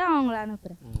வச்சுருக்கேன், அவங்கள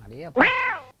அனுப்புகிறேன்.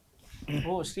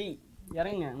 ஓ ஸ்ரீ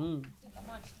இறங்குங்க.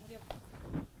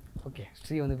 ஓகே,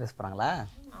 ஸ்ரீ வந்து பேச போகிறாங்களா?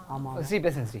 ஆமாம், ஸ்ரீ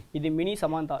பேசுங்க. ஸ்ரீ, இது மினி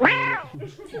சமந்தா.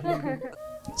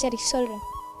 சரி சொல்கிறேன்.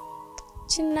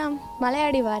 சின்ன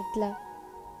மலையாடி வாரத்தில்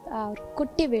ஒரு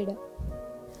குட்டி வீடு,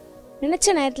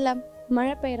 நினச்ச நேரத்தில்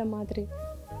மழை பெய்கிற மாதிரி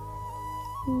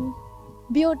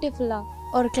பியூட்டிஃபுல்லாக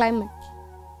ஒரு கிளைமேட்.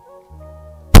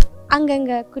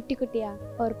 அங்கங்கே குட்டி குட்டியாக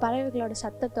ஒரு பறவைகளோட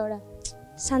சத்தத்தோட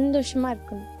சந்தோஷமாக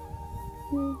இருக்கணும்.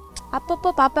 அப்பப்போ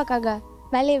பாப்பாக்காக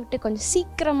வேலையை விட்டு கொஞ்சம்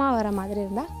சீக்கிரமாக வர மாதிரி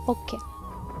இருந்தால் ஓகே.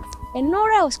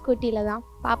 என்னோட ஸ்கூட்டியில் தான்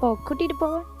பாப்பாவை கூட்டிகிட்டு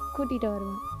போவேன், கூட்டிகிட்டு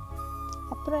வருவேன்.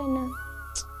 அப்புறம் என்ன,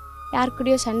 யார்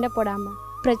கூடயும் சண்டை போடாமல்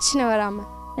பிரச்சனை வராமல்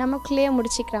நமக்குள்ளேயே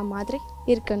முடிச்சிக்கிற மாதிரி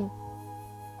இருக்கணும்.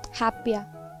 ஹாப்பியாக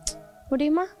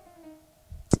முடியுமா?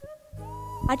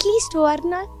 அட்லீஸ்ட் ஒரு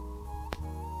நாள்.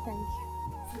 தேங்க்யூ.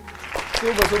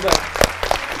 சூப்பர்.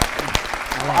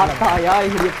 ஆட்டாயா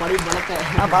இது படி பணத்தை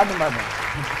நான் பார்த்தேன்.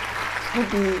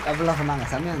 ஸ்கூட்டி அப்படிலாம் சொன்னாங்க.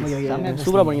 செம்மையாக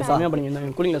சூப்பராக பண்ணீங்க, செம்மையாக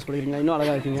பண்ணீங்க. கூலிங் கிளாஸ் கொடுக்குறீங்க, இன்னும்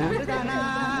அழகாக இருக்கீங்க.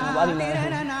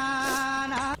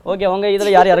 ஓகே, உங்க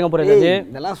இதில் யார் இறங்க போகிறது?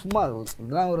 இதெல்லாம் சும்மா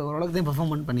இதெல்லாம் ஒரு ஓரளவுக்கு தான்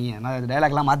பெர்ஃபார்ம் பண்ணீங்க. நான்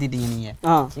டைலாக்லாம் மாற்றிட்டீங்க நீங்கள்.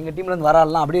 எங்கள் டீம்லேருந்து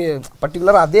வராலாம் அப்படியே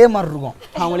பர்டிகுலராக அதே மாதிரி இருக்கும்.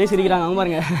 அவங்களே சிரிக்கிறாங்க, அவங்க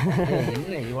பாருங்க.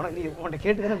 என்ன உனக்கு நீ உன்கிட்ட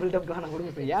கேட்டு தானே பில்டப்லாம் நான்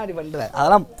கொடுங்க. ஏன் அப்படி பண்ணுற?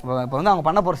 அதெல்லாம் இப்போ வந்து அவங்க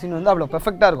பண்ண போகிற சீன் வந்து அவ்வளோ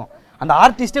பெர்ஃபெக்டாக இருக்கும். அந்த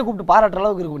ஆர்டிஸ்ட்டே கூப்பிட்டு பாராட்டுற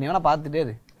அளவுக்கு இருக்கும். நீ வேணா பார்த்துட்டே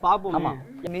இரு. பார்ப்போம். ஆமாம்,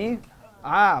 நீ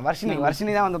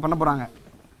வர்ஷினி தான் வந்து பண்ண போகிறாங்க.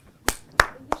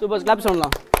 சூப்பர், கிளாப்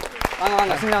சொல்லலாம்.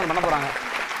 வாங்க வர்ஷினி தான் வந்து பண்ண போகிறாங்க.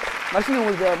 வர்ஷினி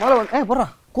உங்களுக்கு முதல்ல போடுறா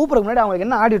கூப்பிட்றதுக்கு முன்னாடி அவங்களுக்கு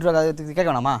என்ன ஆடியோ ட்ராக் அது கேட்க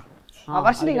வேணாமா?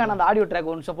 வர்ஷினிக்கான அந்த ஆடியோ ட்ராக்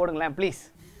ஒரு நிமிஷம் போடுங்களேன் ப்ளீஸ்.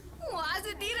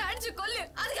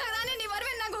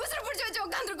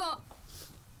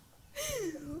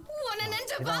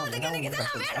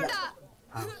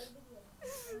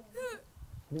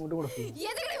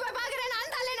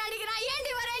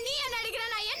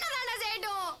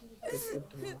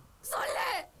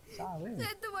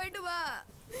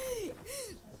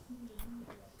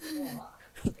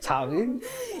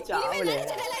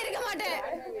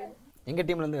 எங்க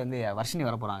டீம்ல இருந்து வந்து வர்ஷினி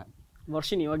வர போறாங்க.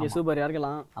 Varshini, okay super.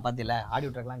 யாருக்கலாம் பாத்தியில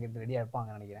ஆடியோ ட்ராக்லாம் கேட்டு ரெடியா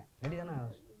இருப்பாங்க நினைக்கிறேன்.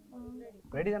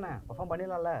 ரெடி தானே பெர்ஃபார்ம்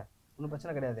பண்ணிடலாம்ல, ஒன்றும்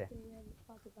பிரச்சனை கிடையாது.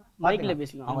 மைக்ல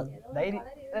பேசிக்கலாம். ஆமா, தைரியம்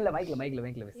இல்ல, மைக்ல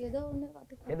பேசி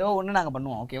ஏதோ ஒண்ணு நாங்க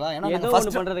பண்ணுவோம். ஓகேவா? ஏன்னா ஏதோ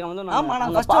ஒண்ணு பண்றதுக்கு வந்து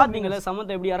நாங்க பாத்தீங்களே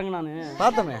சமந்த எப்படி இறங்குனானே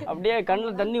பார்த்தோமே. அப்படியே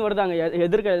கண்ணுல தண்ணி வருதாங்க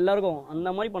எதிர்க்க எல்லாருக்கும்.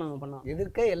 அந்த மாதிரி பண்ணா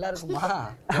எதிர்க்க எல்லாருக்குமா?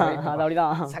 அது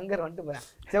அப்படிதான். சங்கர் வந்துட்டு போறேன்.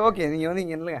 சரி ஓகே, நீங்க வந்து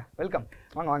இங்க நில்லுங்க. வெல்கம்.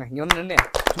 வாங்க இங்க வந்து நின்னு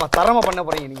சும்மா தரமா பண்ண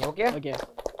போறீங்க நீங்க. ஓகே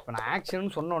இப்போ நான்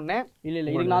ஆக்ஷன் சொன்ன உடனே இல்ல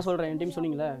இதுக்கு நான் சொல்றேன். என் டீம்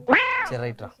சொன்னீங்களே. சரி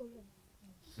ரைட்டா.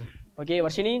 ஓகே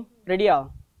வர்ஷினி ரெடியா?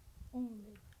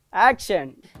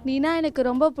 ஆக்ஷன். நீனா எனக்கு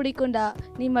ரொம்ப பிடிக்கும்டா,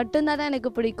 நீ மட்டும்தானே எனக்கு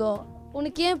பிடிக்கும்.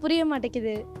 உனக்கு ஏன் புரிய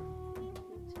மாட்டேங்குது?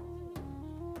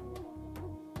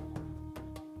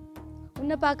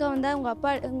 உன்னை பார்க்க வந்தா எங்க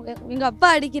அப்பா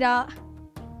அடிக்கிறா.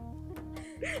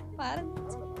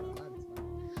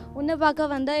 உன்னை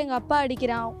பார்க்க வந்தா எங்க அப்பா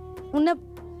அடிக்கிறான்.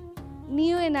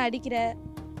 நீயும் என்ன அடிக்கிற.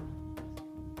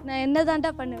 நான்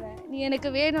என்னதான்டா பண்ணுவேன்? நீ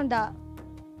எனக்கு வேணும்டா.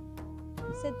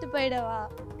 செத்து போயிடவா.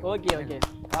 Okay okay.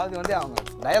 அதாவது வந்து அவங்க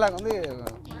டயலாக் வந்து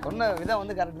சொன்ன விதம்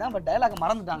வந்து கரெக்ட் தான், பட் டயலாக்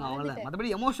மறந்துட்டாங்க அவங்கள.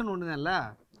 மற்றபடி எமோஷன் ஒன்று இல்லை.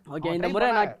 ஓகே, இந்த முறை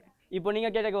நான் இப்போ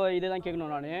நீங்கள் கேட்ட இதுதான்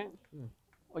கேட்கணும் நான்.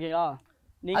 ஓகேங்களா?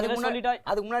 நீங்கள் சொல்லிட்டா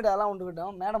அதுக்கு முன்னாடி அதெல்லாம்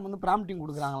ஒன்றுக்கிட்டோம். மேடம் வந்து ப்ராம்ப்டிங்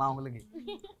கொடுக்குறாங்களா அவங்களுக்கு.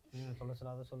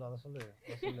 சொல்ல அதை சொல்லு.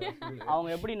 அவங்க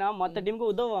எப்படின்னா மற்ற டீமுக்கு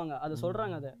உதவுவாங்க, அதை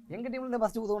சொல்கிறாங்க. அதை எங்கள் டீம்ல இருந்து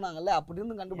ஃபஸ்ட்டு உதவுனாங்கல்ல, அப்படி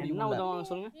இருந்து கண்டுபிடிக்க என்ன உதவுவாங்க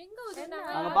சொல்லுங்கள்.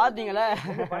 அவங்க பார்த்தீங்களே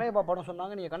பழைய படம்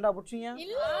சொன்னாங்க, நீங்கள் கண்டா பிடிச்சிங்க.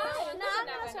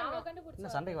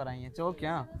 என்ன சண்டைக்கு வராங்க? சரி ஓகே.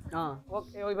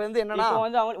 ஓகே, இப்போ வந்து என்னன்னா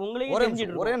வந்து அவங்க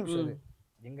உங்களுக்கு ஒரே நிமிஷம்.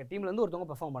 எங்கள் டீம்லேருந்து ஒருத்தவங்க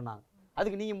பெர்ஃபார்ம் பண்ணாங்க.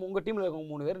 அதுக்கு நீங்கள் உங்கள் டீமில்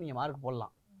இருக்கவங்க 3 பேர் நீங்கள் மார்க்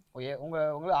போடலாம். ஓகே,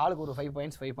 உங்களுக்கு ஆளுக்கு ஒரு 5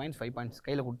 பாயிண்ட்ஸ்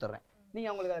கையில் கொடுத்துட்றேன். நீங்கள்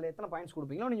அவங்களுக்கு அதில் எத்தனை பாயிண்ட்ஸ்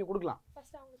கொடுப்பீங்களோ நீங்கள் கொடுக்கலாம்.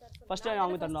 ஃபஸ்ட்டு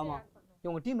அவங்க தரலாமா?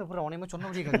 இவங்க டீம் எப்படி உனையுமே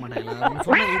சொன்னபடியே கேட்க மாட்டாங்களா?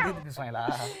 சொன்ன எழுதி பேசுவாங்களா?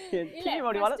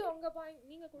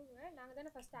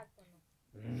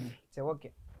 சரி ஓகே,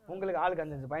 உங்களுக்கு ஆளுக்கு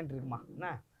 5 பாயிண்ட் இருக்குமா? என்ன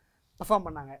பெர்ஃபார்ம்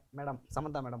பண்ணாங்க மேடம்,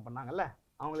 சமந்தா மேடம் பண்ணாங்கல்ல,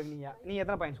 அவங்களுக்கு நீங்கள்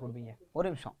எத்தனை பாயிண்ட்ஸ் கொடுப்பீங்க? ஒரு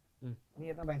நிமிஷம்.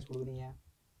 நீங்கள் எத்தனை பாயிண்ட்ஸ் கொடுக்குறீங்க?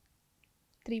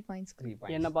 3 பாயிண்ட்ஸ்.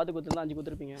 என்ன பார்த்து கொடுத்துருந்தா 5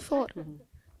 கொடுத்துருப்பீங்க. 4.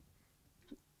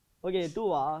 ஓகே,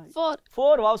 2வா?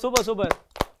 4. வா, சூப்பர்.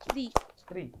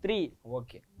 3.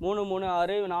 ஓகே, 3 3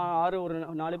 6 6 ஒரு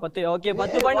 4 10. ஓகே,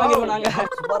 10 பாயிண்ட் வாங்கிருவோம் நாங்க.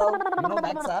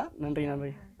 நன்றி.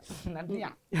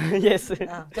 எஸ்.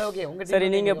 சரி ஓகே, உங்க சரி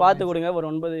நீங்க பார்த்து கொடுங்க, ஒரு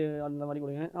 9 அந்த மாதிரி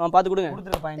கொடுங்க. பார்த்து கொடுங்க.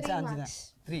 கொடுத்துற பாயிண்ட்ஸ் 5 தான்.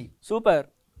 3. சூப்பர்.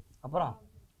 அப்புறம்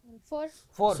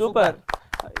 4. சூப்பர்.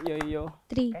 ஐயோ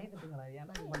 3.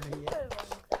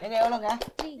 எங்க எவ்வளோங்க?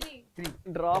 3.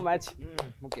 Draw match.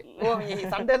 ஓகே. ஓ,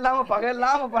 சண்டை இல்லாம பகல்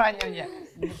இல்லாம போறாங்க நீங்க.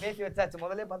 பேசி வச்சாச்சு,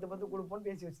 முதல்ல 10 கொடுப்போம்னு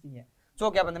பேசி வச்சிட்டீங்க. சோ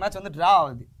ஓகே, அப்ப இந்த மேட்ச் வந்து டிரா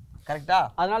ஆகுது. கரெக்ட்டா?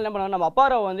 அதனால என்ன பண்ணா, நம்ம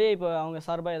அப்பாராவ் வந்து இப்போ அவங்க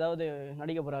சார்பா ஏதாவது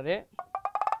நடிக்க போறாரு.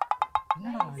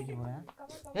 என்னடா நடிக்க போறேன்?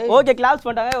 ஓகே, கிளாப்ஸ்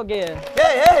பண்ணிட்டாங்க. ஓகே,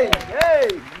 ஏய்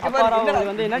அப்பாராவ்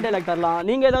வந்து என்ன டைலாக் தரலாம்?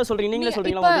 நீங்க ஏதாவது சொல்றீங்க, நீங்களே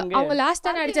சொல்றீங்களா? அவங்க லாஸ்ட்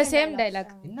டைம் அடிச்ச சேம்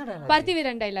டைலாக். என்ன டைலாக்? பருத்தி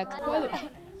வீரன் டைலாக்.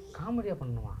 காமெடியா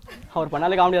பண்ணணுமா? அவர்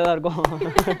பண்ணாலே காமெடியா தான் இருக்கும்.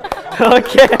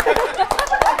 ஓகே,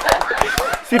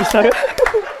 சீரியஸா?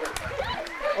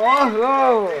 ஓஹோ,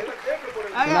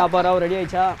 என்ன அப்பாராவ் ரெடி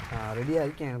ஆயிச்சா? ரெடியா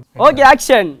இருக்கேன். Okay,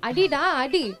 action. அடிடா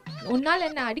அடி. உன்னால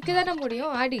என்ன அடிக்க தானே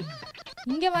முடியும், அடி.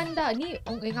 இங்க வந்தா நீ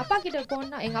எங்க அப்பா கிட்ட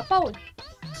போனா, எங்க அப்பா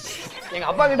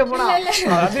கிட்ட போனா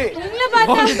அது உன்ன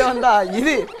பார்த்தா கிட்ட வந்தா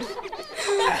இது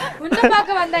உன்ன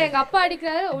பார்க்க வந்தா எங்க அப்பா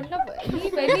அடிக்கிறாரு. நீ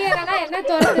வெளியேறனா என்ன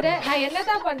தோறுற? நான்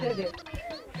என்னதான் பண்றது?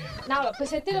 நான் இப்ப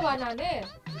செத்துடுவா? நானு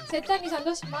செத்தா நீ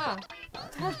சந்தோஷமா?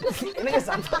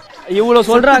 இவ்வளவு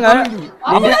சொல்றாங்க.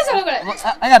 அப்படியே சொல்லக்கூடாது.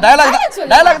 ஐயா,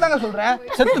 டயலாக் தாங்க சொல்றேன்.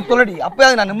 செத்து தொலடி,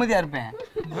 அப்பயாவது நான் நிம்மதியா இருப்பேன்.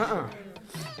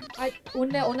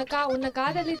 உன்னை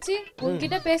காதலிச்சு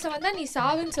உன்கிட்ட பேச வந்தா நீ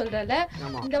சாவுன்னு சொல்றல.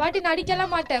 இந்த வாட்டி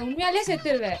நடிக்கலாம் மாட்டேன், உண்மையாலே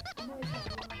செத்துருவேன்.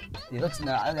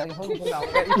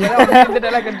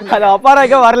 அது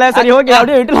அப்பாராக்கே வரல. சரி ஓகே,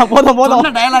 அப்படியே விட்டுலாம். போதும்.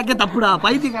 டயலாக்கே தப்புடா,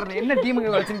 பைத்தியக்காரன். என்ன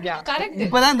டீமுக்கு வச்சிருக்கேன்?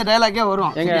 இப்பதான் இந்த டயலாக்கே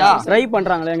வரும். ட்ரை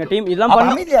பண்றாங்களே எங்க டீம். இதெல்லாம்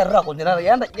பண்ண அமைதியா இருடா கொஞ்ச நேரம்.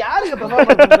 ஏன்டா யாருக்கு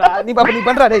பெர்ஃபார்ம் பண்றா? நீ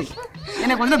பண்றா டேய்.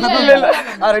 எனக்கு கொஞ்சம் தப்பு இல்ல.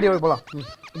 ரெடி ஆகி போலாம்.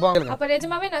 அப்ப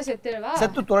நிஜமாவே நான் செத்துருவா?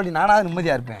 செத்து தொலடி, நானாவது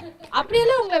நிம்மதியா இருப்பேன்.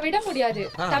 அப்படியெல்லாம் உங்களை விட முடியாது.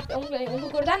 உங்க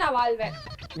கூட தான் நான் வாழ்வேன்.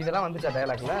 இதெல்லாம் வந்துச்சா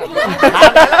டயலாக்ல?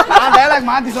 நான் டயலாக்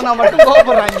மாத்தி சொன்னா மட்டும்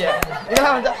கோவப்படுறாங்க.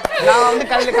 இதெல்லாம் வந்து நான் வந்து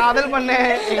கடையில காதல் பண்ணேன்,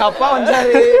 எங்க அப்பா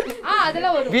வந்தாரு,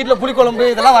 அதெல்லாம் வரும். வீட்ல புளிக்குழம்பு,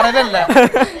 இதெல்லாம் வரவே இல்ல.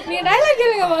 நீ டயலாக்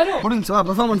கேளுங்க வரும். முடிஞ்சு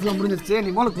பெர்ஃபார்மன்ஸ்லாம் முடிஞ்சிருச்சு.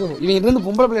 நீ மோல போ. இவங்க இருந்து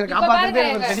பொம்பளை பிள்ளைய காப்பாத்துறதே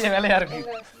எனக்கு பெரிய வேலையா இருக்கு.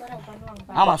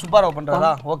 ஆமா, சுப்பாராவ்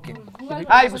பண்றாரா? ஓகே.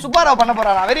 இப்போ சுப்பாராவ் பண்ண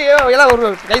போறாரா? வெரி எல்லாம் ஒரு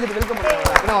கைது வெல்கம் பண்றாங்க.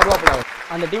 என்ன வருவாப்ல?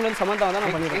 அந்த டீம்ல இருந்து சமந்தா வந்தா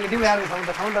நான் பண்ணிடுறேன். எங்க டீம்ல யாருக்கு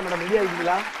சமந்தா மேடம் ரெடியா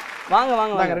இருக்கீங்களா?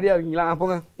 வாங்க. ரெடியா இருக்கீங்களா?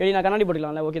 போங்க. ஏய், நான் கண்ணாடி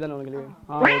போட்டுக்கலாம்ல? ஓகே தானே உங்களுக்கு?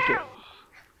 ஓகே.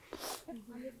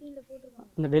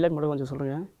 இந்த டைலாக் மட்டும் கொஞ்சம்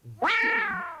சொல்லுங்க.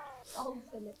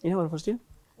 என்ன வரும் ஃபர்ஸ்ட்?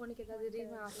 உனக்கு ஏதாவது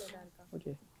ட்ரீம் ஆசையா இருக்கா?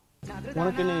 ஓகே.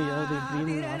 உனக்கு என்ன ஏதாவது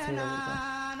ட்ரீம் ஆசையா இருக்கா?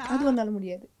 அது வந்தாலும்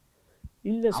முடியாது.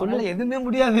 இல்ல சொல்ல எதுவுமே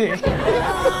முடியாது.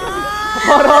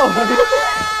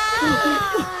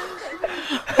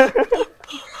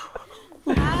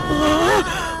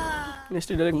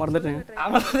 நெக்ஸ்ட் டைலாக் மறந்துட்டேன்.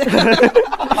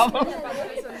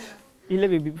 இல்ல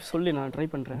பேபி சொல்லு, நான் ட்ரை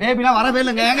பண்றேன். பேபினா வரவே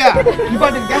இல்லங்க. ஏங்க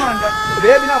இம்பார்ட்டன்ட் கேமரா.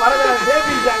 பேபினா வரவே இல்ல.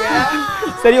 பேபிட்டாங்க.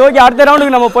 சரி ஓகே, அடுத்த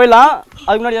ரவுண்டுக்கு நம்ம போயிடலாம்.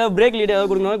 அதுக்கு முன்னாடி ஏதாவது பிரேக் லீட் ஏதாவது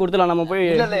கொடுக்கணும், கொடுத்துலாம். நம்ம போய்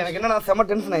இல்ல எனக்கு என்னன்னா செம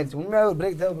டென்ஷன் ஆயிடுச்சு. உண்மையாவே ஒரு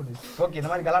பிரேக் தேவைப்படுது. ஓகே, இந்த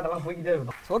மாதிரி கலாட்டெல்லாம் போய்க்கிட்டே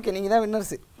இருக்கட்டும். ஓகே, நீங்க தான்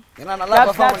வின்னர்ஸ். ஏன்னா நல்லா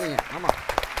பெர்ஃபார்ம் பண்ணீங்க. ஆமா,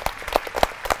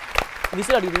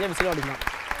 விசில் அடிக்கிறீங்க, விசில் அடிக்கலாம்.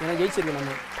 ஏன்னா ஜெயிச்சிருக்கோம்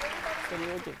நம்ம. சரி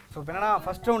ஓகே. ஸோ இப்போ என்னன்னா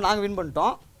ஃபர்ஸ்ட் ரவுண்ட் நாங்கள் வின்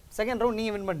பண்ணிட்டோம், செகண்ட் ரவுண்ட்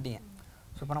நீங்கள் வின் பண்ணிட்டீங்க.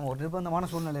 ஸோ இப்போ நம்ம ஒரு நிர்பந்தமான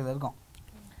சூழ்நிலையில் இருக்கோம்.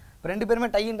 இப்போ 2 பேருமே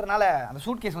டைன்றனால அந்த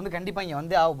சூட் கேஸ் வந்து கண்டிப்பாக இங்கே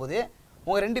வந்து ஆக போகுது.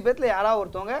 உங்கள் 2 பேர்த்தில் யாராவது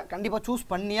ஒருத்தவங்க கண்டிப்பாக சூஸ்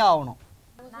பண்ணியே ஆகணும்.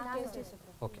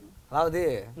 ஓகே, அதாவது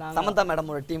சமந்தா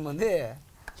மேடமோட டீம் வந்து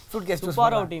சூட்கேஸ் சூஸ்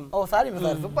சுப்பாராவ் டீம். ஓ சாரி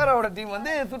சார், சுப்பாராவோட டீம்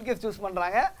வந்து சூட்கேஸ் சூஸ்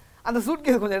பண்ணுறாங்க. அந்த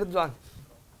சூட்கேஸ் கொஞ்சம் எடுத்துட்டு வாங்க.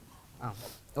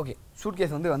 ஓகே,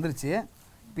 சூட்கேஸ் வந்து வந்துருச்சு.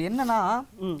 இப்போ என்னன்னா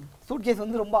சூட்கேஸ்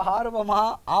வந்து ரொம்ப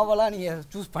ஆர்வமாக ஆவலாக நீங்கள்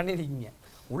சூஸ் பண்ணியிருக்கீங்க.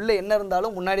 உள்ளே என்ன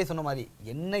இருந்தாலும் முன்னாடியே சொன்ன மாதிரி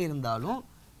என்ன இருந்தாலும்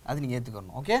அது நீங்கள்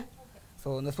ஏற்றுக்கணும். ஓகே, ஸோ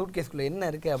இந்த சூட்கேஸ்க்குள்ளே என்ன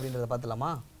இருக்குது அப்படின்றத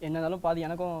பார்த்துலாமா? என்ன இருந்தாலும் பாதி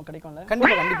எனக்கும் கிடைக்கும்ல.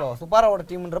 கண்டிப்பாக சுப்பாராவோட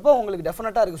டீம்ன்றப்போ உங்களுக்கு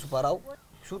டெஃபினட்டாக இருக்குது சுப்பாராவ்.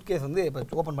 சூட்கேஸ் வந்து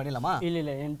இப்போ ஓப்பன் பண்ணிடலாமா?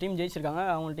 இல்லை என் டீம் ஜெயிச்சிருக்காங்க,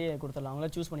 அவங்கள்ட்டே கொடுத்துடலாம்.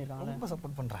 அவங்களே சூஸ் பண்ணியிருக்காங்க. ரொம்ப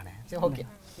சப்போர்ட் பண்ணுறானே. சரி ஓகே,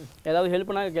 ஏதாவது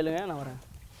ஹெல்ப்னா கேளுங்க, நான் வரேன்.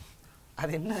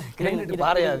 அது என்ன கிரைண்ட்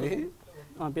பாறையாது?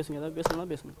 பேசுங்க, ஏதாவது பேசணும்னா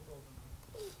பேசுங்க,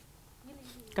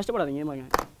 கஷ்டப்படாதீங்க பாருங்க,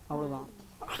 அவ்வளோதான்.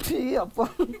 அப்போ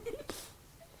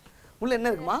உள்ள என்ன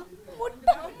இருக்குமா?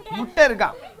 முட்டை இருக்கா?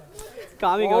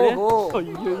 காமிங்க.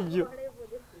 ஐயோ,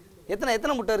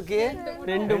 எத்தனை முட்டை இருக்கு?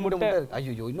 2 முட்டை இருக்கு.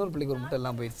 ஐயோ, இன்னொரு பிள்ளைக்கு ஒரு முட்டை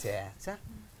எல்லாம் போயிடுச்சே.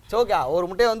 சரி ஓகே, ஒரு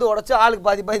முட்டையை வந்து உடச்சு ஆளுக்கு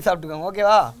பாதி சாப்பிட்டுக்கோங்க.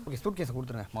 ஓகேவா? ஓகே, சூட்கேஸை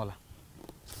கொடுத்துருங்க முதல்ல.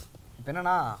 இப்போ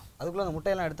என்னன்னா அதுக்குள்ள அந்த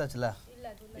முட்டையெல்லாம் எடுத்தாச்சுல?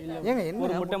 ஏங்க என்ன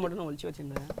ஒரு முட்டை மட்டும் நான் ஒளிச்சு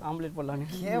வச்சிருந்தேன், ஆம்லேட் போடலான்னு.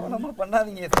 கேவலமா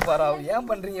பண்ணாதீங்க சுப்பாராவ், ஏன்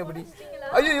பண்றீங்க அப்படி?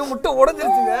 ஐயோ, முட்டை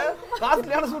உடைஞ்சிருச்சுங்க.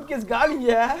 காஸ்ட்லியான suitcase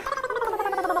Kalinga.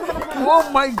 Oh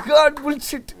my God,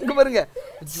 bullshit. இங்க பாருங்க,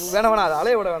 வேணாம் அதை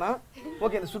அலைய விட வேணாம்.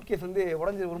 ஓகே, இந்த சூட்கேஸ் வந்து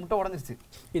ஒரு முட்டை உடைஞ்சிருச்சு.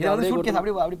 இது வந்து சூட்கேஸ்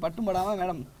அப்படி பட்டும் படாம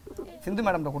மேடம் சிந்து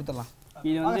மேடம்கிட்ட கொடுத்துடலாம்.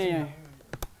 இது வந்து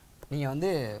நீங்கள் வந்து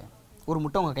ஒரு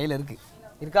முட்டை உங்கள் கையில்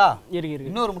இருக்கா? இருக்கு.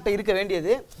 இன்னொரு முட்டை இருக்க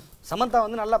வேண்டியது. சமந்தா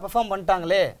வந்து நல்லா பெர்ஃபார்ம்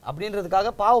பண்ணிட்டாங்களே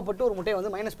அப்படின்றதுக்காக பாவப்பட்டு ஒரு முட்டையை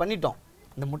வந்து மைனஸ் பண்ணிட்டோம்.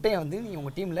 இந்த முட்டையை வந்து நீங்கள்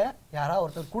உங்கள் டீமில் யாராவது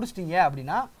ஒருத்தர் குடிச்சிட்டிங்க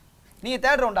அப்படின்னா நீங்கள்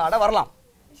தேர்ட் ரவுண்ட் ஆட வரலாம்.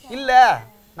 இல்லை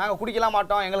நாங்கள் குடிக்கலாம்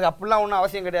மாட்டோம், எங்களுக்கு அப்படிலாம் ஒன்றும்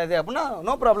அவசியம் கிடையாது அப்படின்னா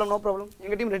நோ ப்ராப்ளம்.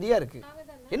 எங்கள் டீம் ரெடியாக இருக்குது.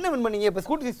 என்ன வின் பண்ணீங்க இப்போ?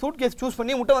 சூட்கேஸ் சூஸ்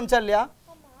பண்ணி முட்டை வந்துச்சா இல்லையா?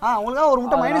 உங்களுக்காக ஒரு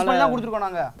முட்டை மைனஸ் பண்ணி தான் கொடுத்துருக்கோம்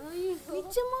நாங்கள்.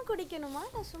 நிச்சயமா குடிக்கணுமா?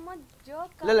 நான் சும்மா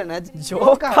ஜோக். இல்ல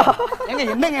ஜோக்கா? ஏங்க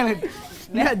என்னங்க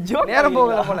நேரம்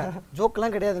போகல போல.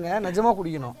 ஜோக்லாம் கிடையாதுங்க, நிஜமா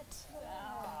குடிக்கணும்.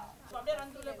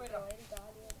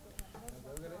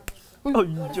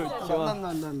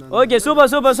 Okay,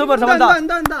 super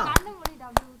Samantha.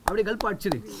 அப்படியே கல்ப்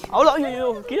அடிச்சிரு. அவ்வளோ. ஐயோ,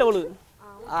 கீழே விழுது.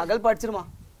 கல்ப் அடிச்சிருமா?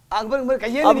 பாருங்க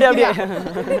கையே அப்படியே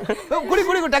குடி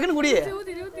டக்குன்னு குடி.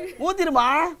 ஊத்திருமா?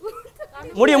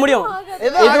 முடியும்.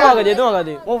 எதுவும்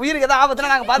ஆகாது. உன் உயிருக்கு ஏதாவது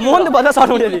ஆபத்துனா நாங்க பாத்து மோந்து பார்த்தா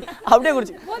சாப்பிட முடியாது. அப்படியே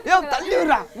குடிச்சு. தள்ளி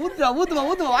விடுறா.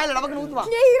 ஊத்துமா வாயில நமக்கு ஊத்துமா.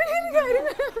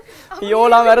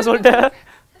 ஐயோலாம் வேற சொல்லிட்டேன்.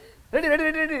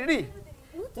 ரெடி.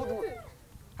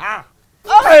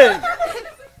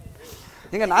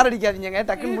 நீங்க நார் அடிக்காதீங்க,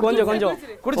 டக்குன்னு கொஞ்சம்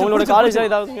குடிச்சு. உங்களோட காலேஜ்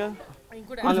ஏதாவதுங்க?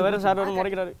 அங்க வேற சார் வர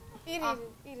முறைக்கிறாரு.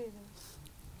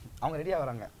 அவங்க ரெடியா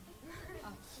வராங்க.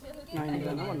 நான்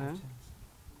இன்னைக்கு என்ன பண்ணேன்?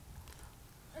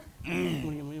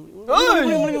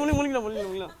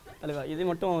 இது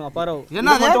மட்டும் அப்பாரோ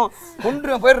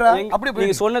போயிடுறா. அப்படி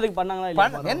நீங்க சொன்னதுக்கு பண்ணாங்களா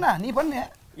இல்ல? என்ன நீ பண்ணு?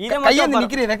 கையை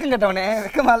நிக்கிறே, வெக்கம் கட்டவனே,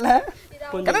 வெக்கமா இல்ல?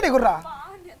 கண்ணாடி குடுறா.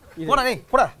 போடா டேய்,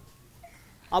 போடா.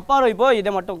 அப்பாரோ இப்போ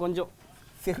இதை மட்டும் கொஞ்சம்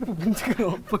செருப்பு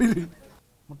பிஞ்சுக்கிறோம். போயிரு.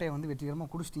 முட்டையை வந்து வெற்றிகரமாக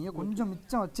குடிச்சிட்டீங்க. கொஞ்சம்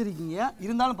மிச்சம் வச்சிருக்கீங்க,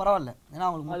 இருந்தாலும் பரவாயில்ல. ஏன்னா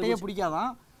அவங்களுக்கு முட்டையே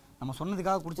பிடிக்காதான், நம்ம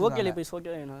சொன்னதுக்காக குடிச்சு. ஓகே இல்லை இப்போ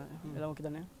ஓகே, எல்லாம் ஓகே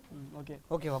தானே?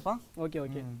 ஓகேவாப்பா?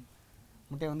 ஓகே.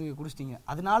 முட்டையை வந்து குடிச்சிட்டீங்க,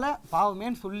 அதனால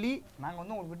பாவமேன்னு சொல்லி நாங்கள்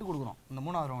வந்து உங்களுக்கு விட்டு கொடுக்குறோம் இந்த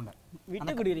 3வது ரவுண்டை.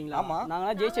 விட்டு குடிக்கிறீங்களா? ஆமாம்,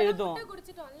 நாங்களாம் ஜெயிச்சு எழுதுவோம்.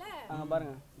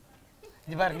 பாருங்க,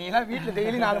 இது பாரு, நீ எல்லாம் வீட்டில்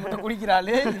டெய்லி 4 முட்டை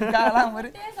குடிக்கிறாளே, இதுக்காகலாம் வரு.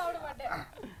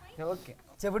 ஓகே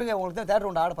சரி விடுங்க, உங்களுக்கு தான் தேர்ட்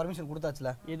ரவுண்ட் ஆட பர்மிஷன் கொடுத்தாச்சுல.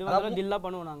 இது வந்து தில்லா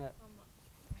பண்ணுவோம் நாங்கள்.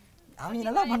 அவங்க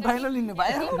நல்லா பண்ணுறாங்களோ இல்லை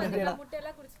பயம்.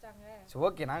 சரி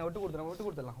ஓகே, நாங்கள் விட்டு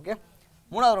கொடுத்துடலாம். ஓகே,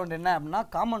 3வது ரவுண்ட் என்ன அப்படின்னா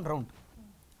காமன் ரவுண்ட்.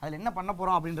 அதில் என்ன பண்ண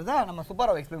போகிறோம் அப்படின்றத நம்ம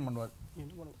சுப்பாராவ் எக்ஸ்பிளைன் பண்ணுவார்.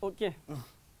 ஓகே,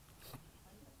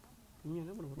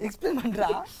 எக்ஸ்பிளைன் பண்ணுறா.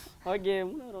 ஓகே,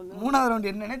 3வது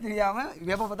ரவுண்ட் என்னன்னே தெரியாமல்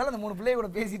எப்போ பார்த்தாலும் அந்த 3 பிள்ளைய கூட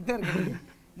பேசிட்டு தான் இருக்கு.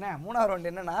 என்ன 3வது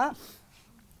ரவுண்ட் என்னன்னா,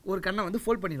 ஒரு கண்ணை வந்து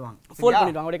ஃபோல்ட் பண்ணிடுவாங்க.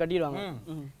 அப்படியே கட்டிடுவாங்க.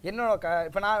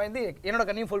 இப்போ நான் வந்து என்னோட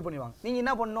கண்ணையும் ஃபோல்ட் பண்ணிடுவாங்க. நீங்கள்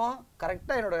என்ன பண்ணணும்,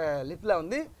 கரெக்டாக என்னோட லிப்பில்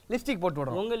வந்து லிப்ஸ்டிக் போட்டு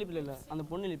விடுறோம். உங்கள் லிப்பில் இல்லை, அந்த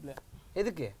பொண்ணு லிப்பில்.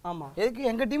 எதுக்கு? ஆமாம், எதுக்கு?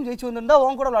 எங்கள் டீம் ஜெயிச்சு வந்திருந்தா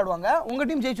உங்க கூட விளாடுவாங்க, உங்கள்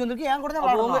டீம் ஜெயிச்சு வந்திருக்கு என் கூட தான்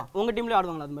விளாடுவாங்க. உங்கள் டீம்லேயே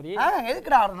ஆடுவாங்களா அது மாதிரி?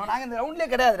 எதுக்குடா ஆடணும்? நாங்கள் இந்த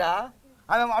ரவுண்ட்லேயே கிடையாதுடா.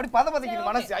 அவன் அப்படி பதப்பதைக்கு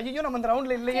மனசு, ஐயோ நம்ம இந்த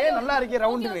ரவுண்டில் இல்லையே, நல்லா இருக்கே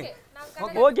ரவுண்டுன்னு.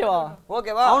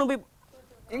 ஓகேவா? அவனு போய்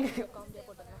எங்க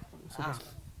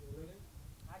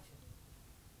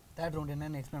தேர்ட் ரவுண்ட்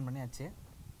என்னன்னு எக்ஸ்பிளைன் பண்ணியாச்சு.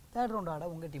 தேர்ட் ரவுண்ட் ஆட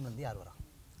உங்கள் டீம் வந்து யார் வரா?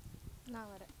 நான்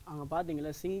வரேன். அங்கே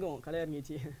பார்த்தீங்களா, சிங்கம்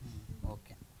கலையரங்கிச்சு.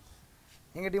 ஓகே,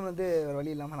 எங்கள் டீம் வந்து வேறு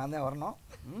வழி இல்லாமல் நான் தான் வரணும்.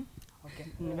 ஓகே,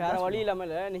 வேறு வழி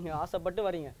இல்லாமல் நீங்கள் ஆசைப்பட்டு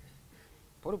வரீங்க.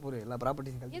 பொறு எல்லா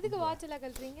ப்ராப்பர்ட்டிஸும் எதுக்கு வாட்ச் எல்லாம்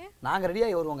கழட்டுறீங்க? நாங்கள்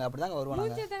ரெடியாகி வருவாங்க, அப்படி தாங்க வருவாங்க.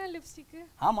 மூஞ்சி தான லிப்ஸ்டிக்.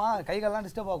 ஆமாம், கைகாலெல்லாம்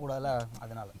டிஸ்டர்ப் ஆகக்கூடாதுல்ல,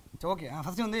 அதனால. சரி ஓகே,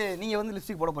 ஃபஸ்ட்டு வந்து நீங்கள் வந்து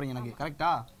லிப்ஸ்டிக் போட போகிறீங்க எனக்கு,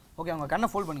 கரெக்டா? ஓகே, அவங்க கண்ணை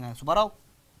ஃபோல்ட் பண்ணுங்கள். சுப்பாராவ்,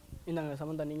 இந்தாங்க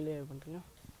சமந்தா, நீங்களே பண்ணுறீங்க.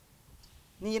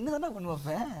 நீ என்ன தானே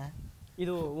பண்ணுவப்ப?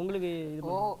 இது உங்களுக்கு இது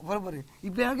ஓ பாரு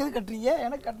இப்போ எனக்கு எது கட்டுறீங்க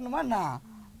எனக்கு கட்டணுமா என்ன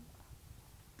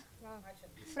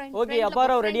ஓகே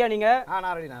அப்பாரோ ரெடியா நீங்க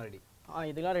நான் ரெடி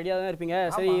இதெல்லாம் ரெடியா தான் இருப்பீங்க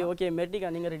சரி ஓகே மெட்டிகா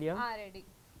நீங்க ரெடியா ரெடி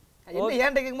என்ன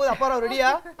ஏன்ட்ட கேக்கும்போது அப்பாரோ ரெடியா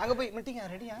அங்க போய் மெட்டிங்க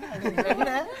ரெடியா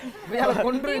என்ன வேலை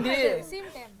கொன்றுடி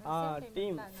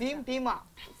டீமா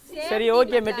சரி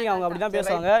ஓகே மெட்டிங் அவங்க அப்படி தான்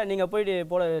பேசுவாங்க நீங்க போய்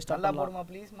போட ஸ்டார்ட் நல்லா போடுமா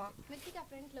ப்ளீஸ் மா மெட்டிகா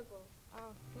ஃப்ரண்ட்ல போ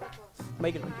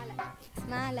பைக்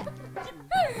மேல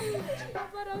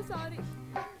அப்புறம் சாரி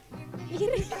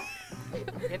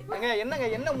என்னங்க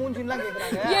என்ன மூஞ்சின்லாம்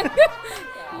கேக்குறாங்க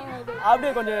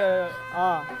அப்படியே கொஞ்சம்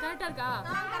கரெக்டா இருக்கா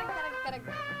கரெக்ட்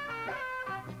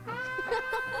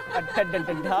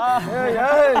அட்டடடடா ஏய்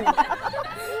ஏய்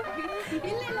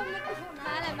இல்ல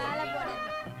மேல போடு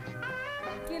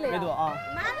கீழே மெதுவா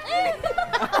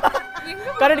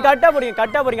கரெக்ட் கட்டா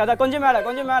போறீங்க அத கொஞ்சம்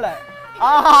மேல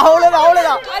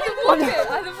அவ்வளவுதான்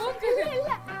அது மூக்கு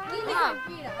கீழயா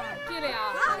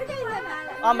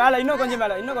மேல இன்னும் கொஞ்சம்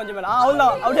மேல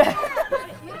அவ்வளவுதான்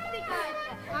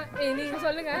அப்படியே நீங்க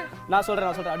சொல்லுங்க நான் சொல்றேன்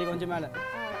அப்படியே கொஞ்சம் மேல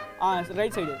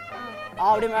ரைட் சைடு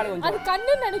அப்படியே மேல கொஞ்சம் அது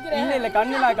கண்ணுன்னு நினைக்கிறேன் இல்ல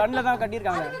கண்ணுல தான்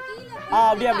கட்டியிருக்காங்க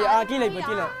அப்படியே கீழே இப்போ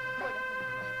கீழே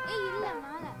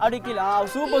அப்படியே கீழே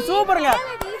சூப்பருங்க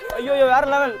ஐயோ வேற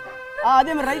லெவல்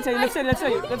அதே மாதிரி ரைட் சைடு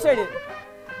லெஃப்ட் சைடு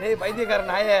ஏய் பைத்தியக்கார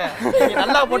நாயே நீ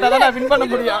நல்லா போட்டா தான் வின் பண்ண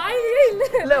முடியும்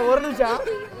இல்ல ஒரு நிமிஷம்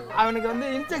அவனுக்கு வந்து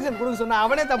இன்ஸ்ட்ரக்ஷன் கொடுக்க சொன்னா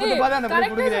அவனே தப்பு தப்பா அந்த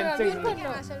போய் கொடுக்குறேன்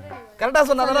இன்ஸ்ட்ரக்ஷன் கரெக்ட்டா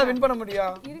சொன்னா தான் வின் பண்ண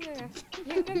முடியும்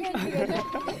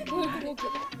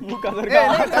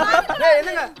ஏய்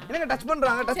என்னங்க டச்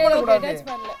பண்றாங்க டச் பண்ண கூடாது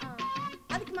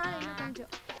அதுக்கு மேல இன்னும்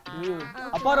கொஞ்சம்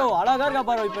அப்பாரோ அழகா இருக்கா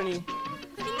அப்பாரோ இப்ப நீ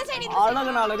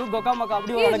அழகு கொக்கா மக்கா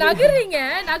அப்படி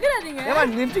நகராதீங்க ஏமா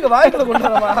நிறுத்திக்க வாய்க்குள்ள கொண்டு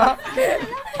வரமா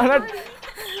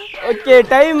ஓகே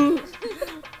டைம்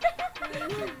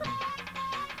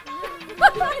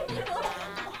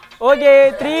ஓகே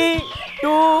 3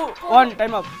 2 1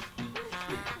 டைம் அப்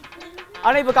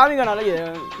ஆனா இப்போ காமிங்க நாளைக்கு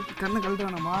கண்ணை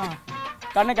கழட்டுறானமா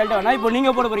கண்ணை கழட்ட வேணா இப்போ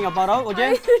நீங்க போட போறீங்க பாரோ ஓகே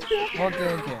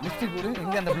லிப்ஸ்டிக் போடு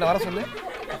எங்க அந்த பிள்ளை வர சொல்லு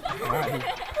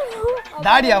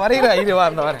தாடியா வரையற இது வா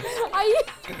அந்த வரேன்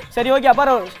சரி ஓகே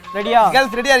அப்பாரோ ரெடியா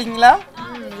கேர்ள்ஸ் ரெடியா இருக்கீங்களா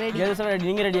கேர்ள்ஸ் ரெடி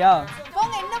நீங்க ரெடியா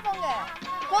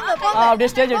போங்க அப்படியே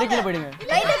ஸ்டேஜ் விட்டு கீழே போயிடுங்க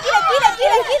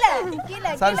கீழ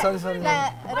சாரி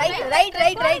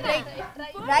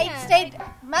ரைட் ஸ்ட்ரைட்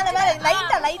மேல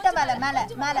லைட்டா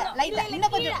மேல லைட்டா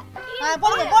இன்னும் கொஞ்சம்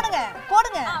போடுங்க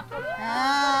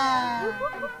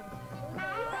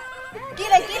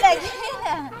கீழ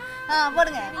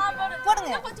போடுங்க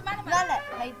மேல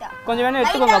லைட்டா கொஞ்சம் வேணா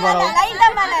எடுத்துக்கோங்க அப்பாரோ லைட்டா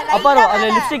மேல அப்பாரோ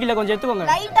அதுல லிப்ஸ்டிக் இல்ல கொஞ்சம் எடுத்துக்கோங்க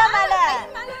லைட்டா மேல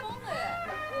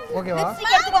ஓகேவா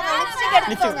லிப்ஸ்டிக்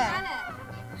எடுத்துக்கோங்க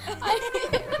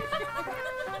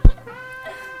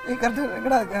நீ கரெக்ட்டா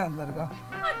எங்கடா இருக்க அந்த இருக்கா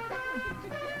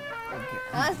ஓகே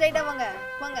ஸ்ட்ரைட்டா போங்க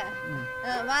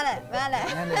மேல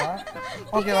மேலயா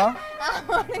ஓகேவா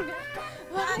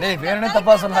டேய் வேறனே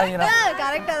தப்பா சொல்லாதீங்கடா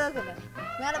கரெக்ட்டா தான் சொல்றேன்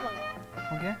மேல போங்க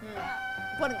ஓகே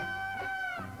போடுங்க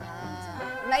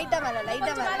லைட்டா மேல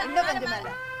இன்னும் கொஞ்சம்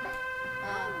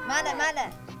மேல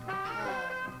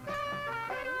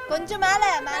கொஞ்சம்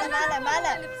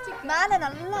மேல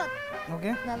நல்லா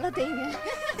ஓகே நல்லா தேய்ங்க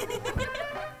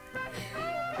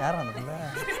யாரா அந்த பிள்ளை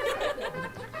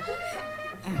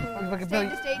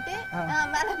ஸ்ட்ரைட்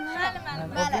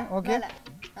மேல ஓகே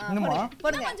இன்னுமா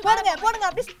போடுங்க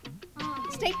அப்படியே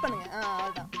ஸ்ட்ரைட் பண்ணுங்க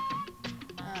அவ்வளவுதான்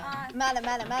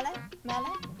மேல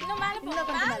இன்னும்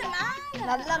கொஞ்சம்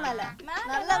நல்லா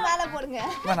மேல போடுங்க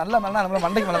நல்ல மேல நம்ம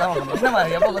மண்டைக்கு மேல தான் வரணும் என்ன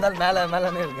மாதிரி எப்ப பார்த்தாலும்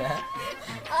மேலனே இருக்க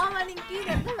ஆமா நீங்க கீழ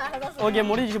இருந்து மேல தான் ஓகே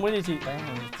முடிஞ்சிச்சு டைம்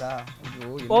வந்துச்சா ஐயோ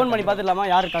ஓபன் பண்ணி பாத்துடலாமா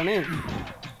யார் இருக்கான்னு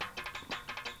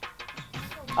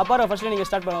அப்பாரோ ஃபர்ஸ்ட் நீங்க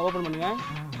ஸ்டார்ட் பண்ண ஓபன் பண்ணுங்க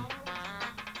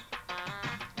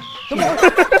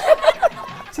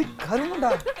சி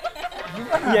கருமடா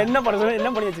என்ன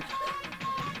பண்ணி வச்சு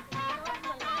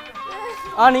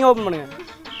நீங்க ஓபன் பண்ணுங்க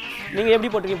நீங்க எப்படி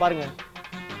போட்டுருக்கீங்க பாருங்க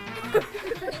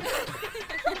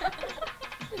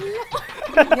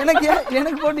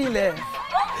எனக்கு போட்டீங்களே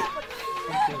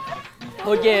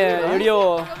ஓகே வீடியோ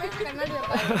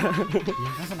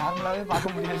நார்மலாவே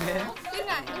பார்க்க முடியல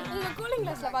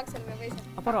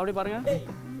அப்புறம் அப்படியே பாருங்க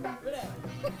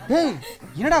ஏய்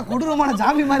என்னடா கொடூரமான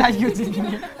ஜாமி மாதிரி ஆக்கி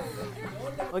வச்சிருக்கீங்க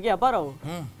ஓகே அப்பாரோ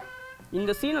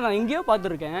இந்த சீனை நான் எங்கேயோ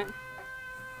பார்த்துருக்கேன்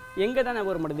எங்கே தானே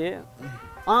வர மாட்டேது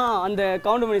அந்த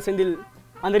கவுண்டமணி செந்தில்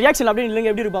அந்த ரியாக்ஷன் அப்படியே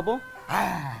இல்லைங்க எப்படி இருக்கு பார்ப்போம்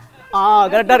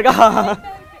கரெக்டாக இருக்கா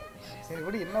சரி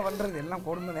விடு என்ன பண்ணுறது எல்லாம்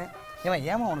கொடுமைனே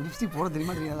ஏமா உனக்கு லிப்ஸ்டிக் போட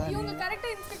தெரியுமா தெரியாதா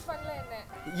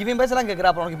இவன் பேசலாம் கேட்குறா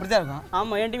அப்புறம் உனக்கு இப்படி தான் இருக்கும்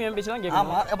ஆமாம் என் டீம் என் பேசலாம் கேட்கும்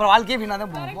ஆமாம் அப்புறம் வாழ்க்கையே வீணாக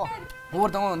தான் போகும்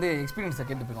ஒவ்வொருத்தவங்க வந்து எக்ஸ்பீரியன்ஸை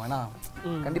கேட்டு போயிடுவோம் ஏன்னா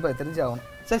கண்டிப்பாக தெரிஞ்சாகணும்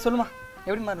சரி சொல்லுமா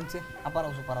எப்படிமா இருந்துச்சு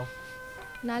அப்பாராவ் சூப்பராவ்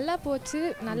நல்லா போச்சு,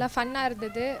 நல்லா ஃபன்னாக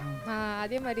இருந்தது.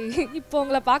 அதே மாதிரி இப்போ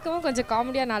உங்களை பார்க்கவும் கொஞ்சம்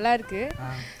காமெடியாக நல்லா இருக்கு.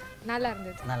 நல்லா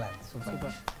இருந்தது. நல்லா இருக்கு.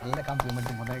 சூப்பர். நல்ல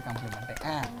காம்ப்ளிமெண்ட், முதல் காம்ப்ளிமெண்ட்.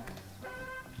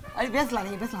 அது பேசலாம்,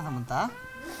 நீங்கள் பேசலாம் சமந்தா.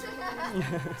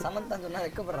 சமந்தா சொன்னால்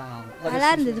வைக்கப்படுறாங்க அவங்க.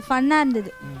 நல்லா இருந்தது, ஃபன்னாக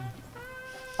இருந்தது.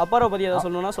 அப்பாவை பற்றி ஏதாவது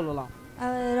சொல்லணும்னா சொல்லலாம்.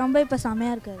 ரொம்ப இப்போ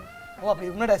செமையாக இருக்காரு. ஓ அப்போ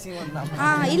முன்னாடி அசிங்கம்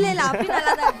தான். இல்லை இல்லை அப்படி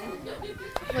நல்லா தான் இருக்கு.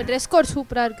 உங்கள் ட்ரெஸ் கோட்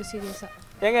சூப்பராக இருக்குது சீரியஸாக.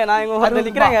 ஏங்க நான் இங்கே வந்து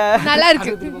நிற்கிறேங்க. நல்லா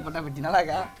இருக்கு. பட்டாப்பட்டி நல்லா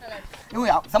இருக்கா?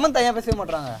 இவங்க சமந்தா ஏன் பேசவே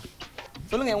மாட்டாங்க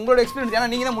சொல்லுங்க உங்களோட எக்ஸ்பீரியன்ஸ். ஏன்னா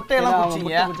நீங்கள் தான் முட்டையெல்லாம்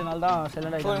குடிச்சீங்க, தான்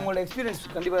செல்லடா. ஸோ உங்களோட எக்ஸ்பீரியன்ஸ்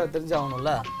கண்டிப்பாக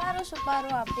தெரிஞ்சாகணும்ல.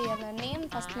 சுப்பாரோ அப்படி அந்த நேம்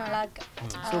ஃபர்ஸ்ட் நல்லா இருக்கு.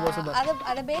 சூப்பர்.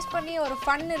 அதை பேஸ் பண்ணி ஒரு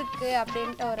ஃபன் இருக்கு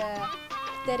அப்படின்ட்டு ஒரு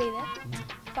தெரியுது.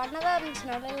 ஃபன்னாக தான் இருந்துச்சு.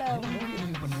 நல்ல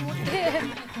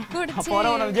குடிச்சு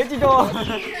ஜெயிச்சிட்டோம்.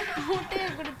 முட்டையை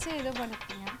குடிச்சு இது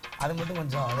பண்ணிட்டீங்க. அது மட்டும்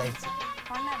கொஞ்சம் இதாகிடுச்சு.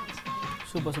 ஃபன்னாக இருந்துச்சு.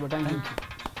 Super thank you.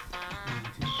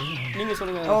 நீங்கள்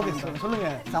சொல்லுங்கள். ஓகே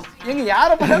சொல்லுங்கள். எங்க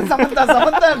யாரை பார்த்தாலும் சமந்தா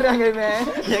சமந்தான்றாங்க. இவன்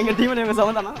எங்கள் டீமில் எங்கள்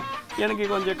சமந்தானா எனக்கு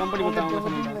கொஞ்சம் கம்பெனி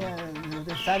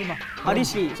கொடுத்தாங்க. சாரிம்மா.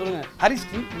 ஹரிஸ்ரீ சொல்லுங்கள்.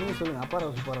 ஹரிஸ்ரீ நீங்கள் சொல்லுங்கள்.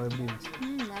 அப்பாராவ் சூப்பராவ் எப்படி இருந்துச்சு?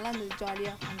 நல்லா இருந்துச்சு,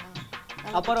 ஜாலியாக.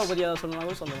 அப்பாராவை பற்றி ஏதாவது சொல்லலாம்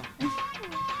கூட சொல்லலாம்.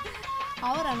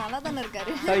 அவரா நல்லா தானே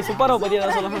இருக்காரு. சரி சூப்பராவை பற்றி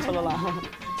ஏதாவது சொல்லலாம்.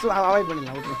 ஸோ அவாய்ட்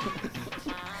பண்ணிடலாம். ஓகே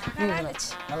நல்லா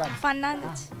இருந்துச்சு, நல்லா ஃபன்னாக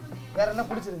இருந்துச்சு. வேற என்ன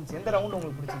பிடிச்சிருந்துச்சு? எந்த ரவுண்ட்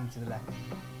உங்களுக்கு பிடிச்சிருந்துச்சு? இதில்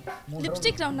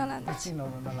லிப்ஸ்டிக் ரவுண்ட் நல்லா இருந்துச்சு.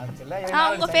 நல்லா இருந்துச்சுல்ல?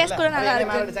 உங்க ஃபேஸ் கூட நல்லா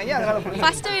இருக்கு. அடிச்சாங்க அதனால பிடிச்சிருந்துச்சு.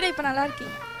 ஃபர்ஸ்ட் விட இப்போ நல்லா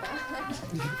இருக்கீங்க.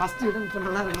 ஃபர்ஸ்ட் விட இப்போ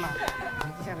நல்லா இருக்கலாம்.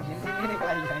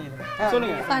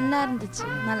 சொல்லுங்க. ஃபன்னாக இருந்துச்சு,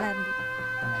 நல்லா இருந்துச்சு.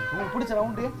 உங்களுக்கு பிடிச்ச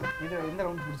ரவுண்டு இது? எந்த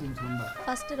ரவுண்ட் பிடிச்சிருந்துச்சு? ரொம்ப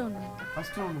ஃபர்ஸ்ட் ரவுண்டு.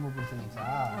 ஃபர்ஸ்ட் ரவுண்ட் ரொம்ப பிடிச்சிருந்துச்சா?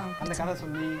 அந்த கதை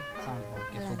சொல்லி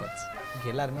ஓகே சூப்பர். ஓகே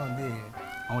எல்லாருமே வந்து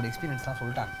அவங்களோட எக்ஸ்பீரியன்ஸ்லாம்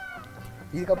சொல்லிட்டாங்க.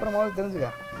 இதுக்கப்புறமாவது தெரிஞ்சுக்க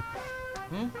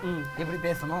எப்படி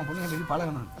பேசணும், பொண்ணுங்க எப்படி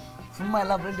பழகணும். சும்மா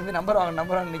எல்லா பிள்ளைட்டு போய் நம்பர்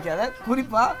வாங்க நிற்காத.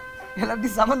 குறிப்பாக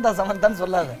எல்லாத்தையும் சமந்தான்னு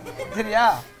சொல்லாத, சரியா?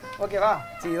 ஓகேவா?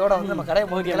 சரி இதோட வந்து நம்ம கடையை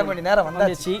போய் கிளம்ப வேண்டிய நேரம்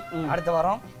வந்தாச்சு. அடுத்த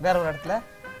வாரம் வேற ஒரு இடத்துல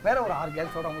வேற ஒரு 6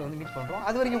 கேர்ள்ஸோட உங்களை வந்து மீட் பண்ணுறோம்.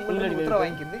 அது வரைக்கும் உங்களுக்கு உத்தரவு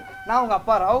வாங்கிக்கிறது நான் உங்கள்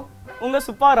அப்பாராவ், உங்கள்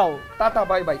சுப்பாராவ். டாட்டா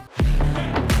பாய் பாய்.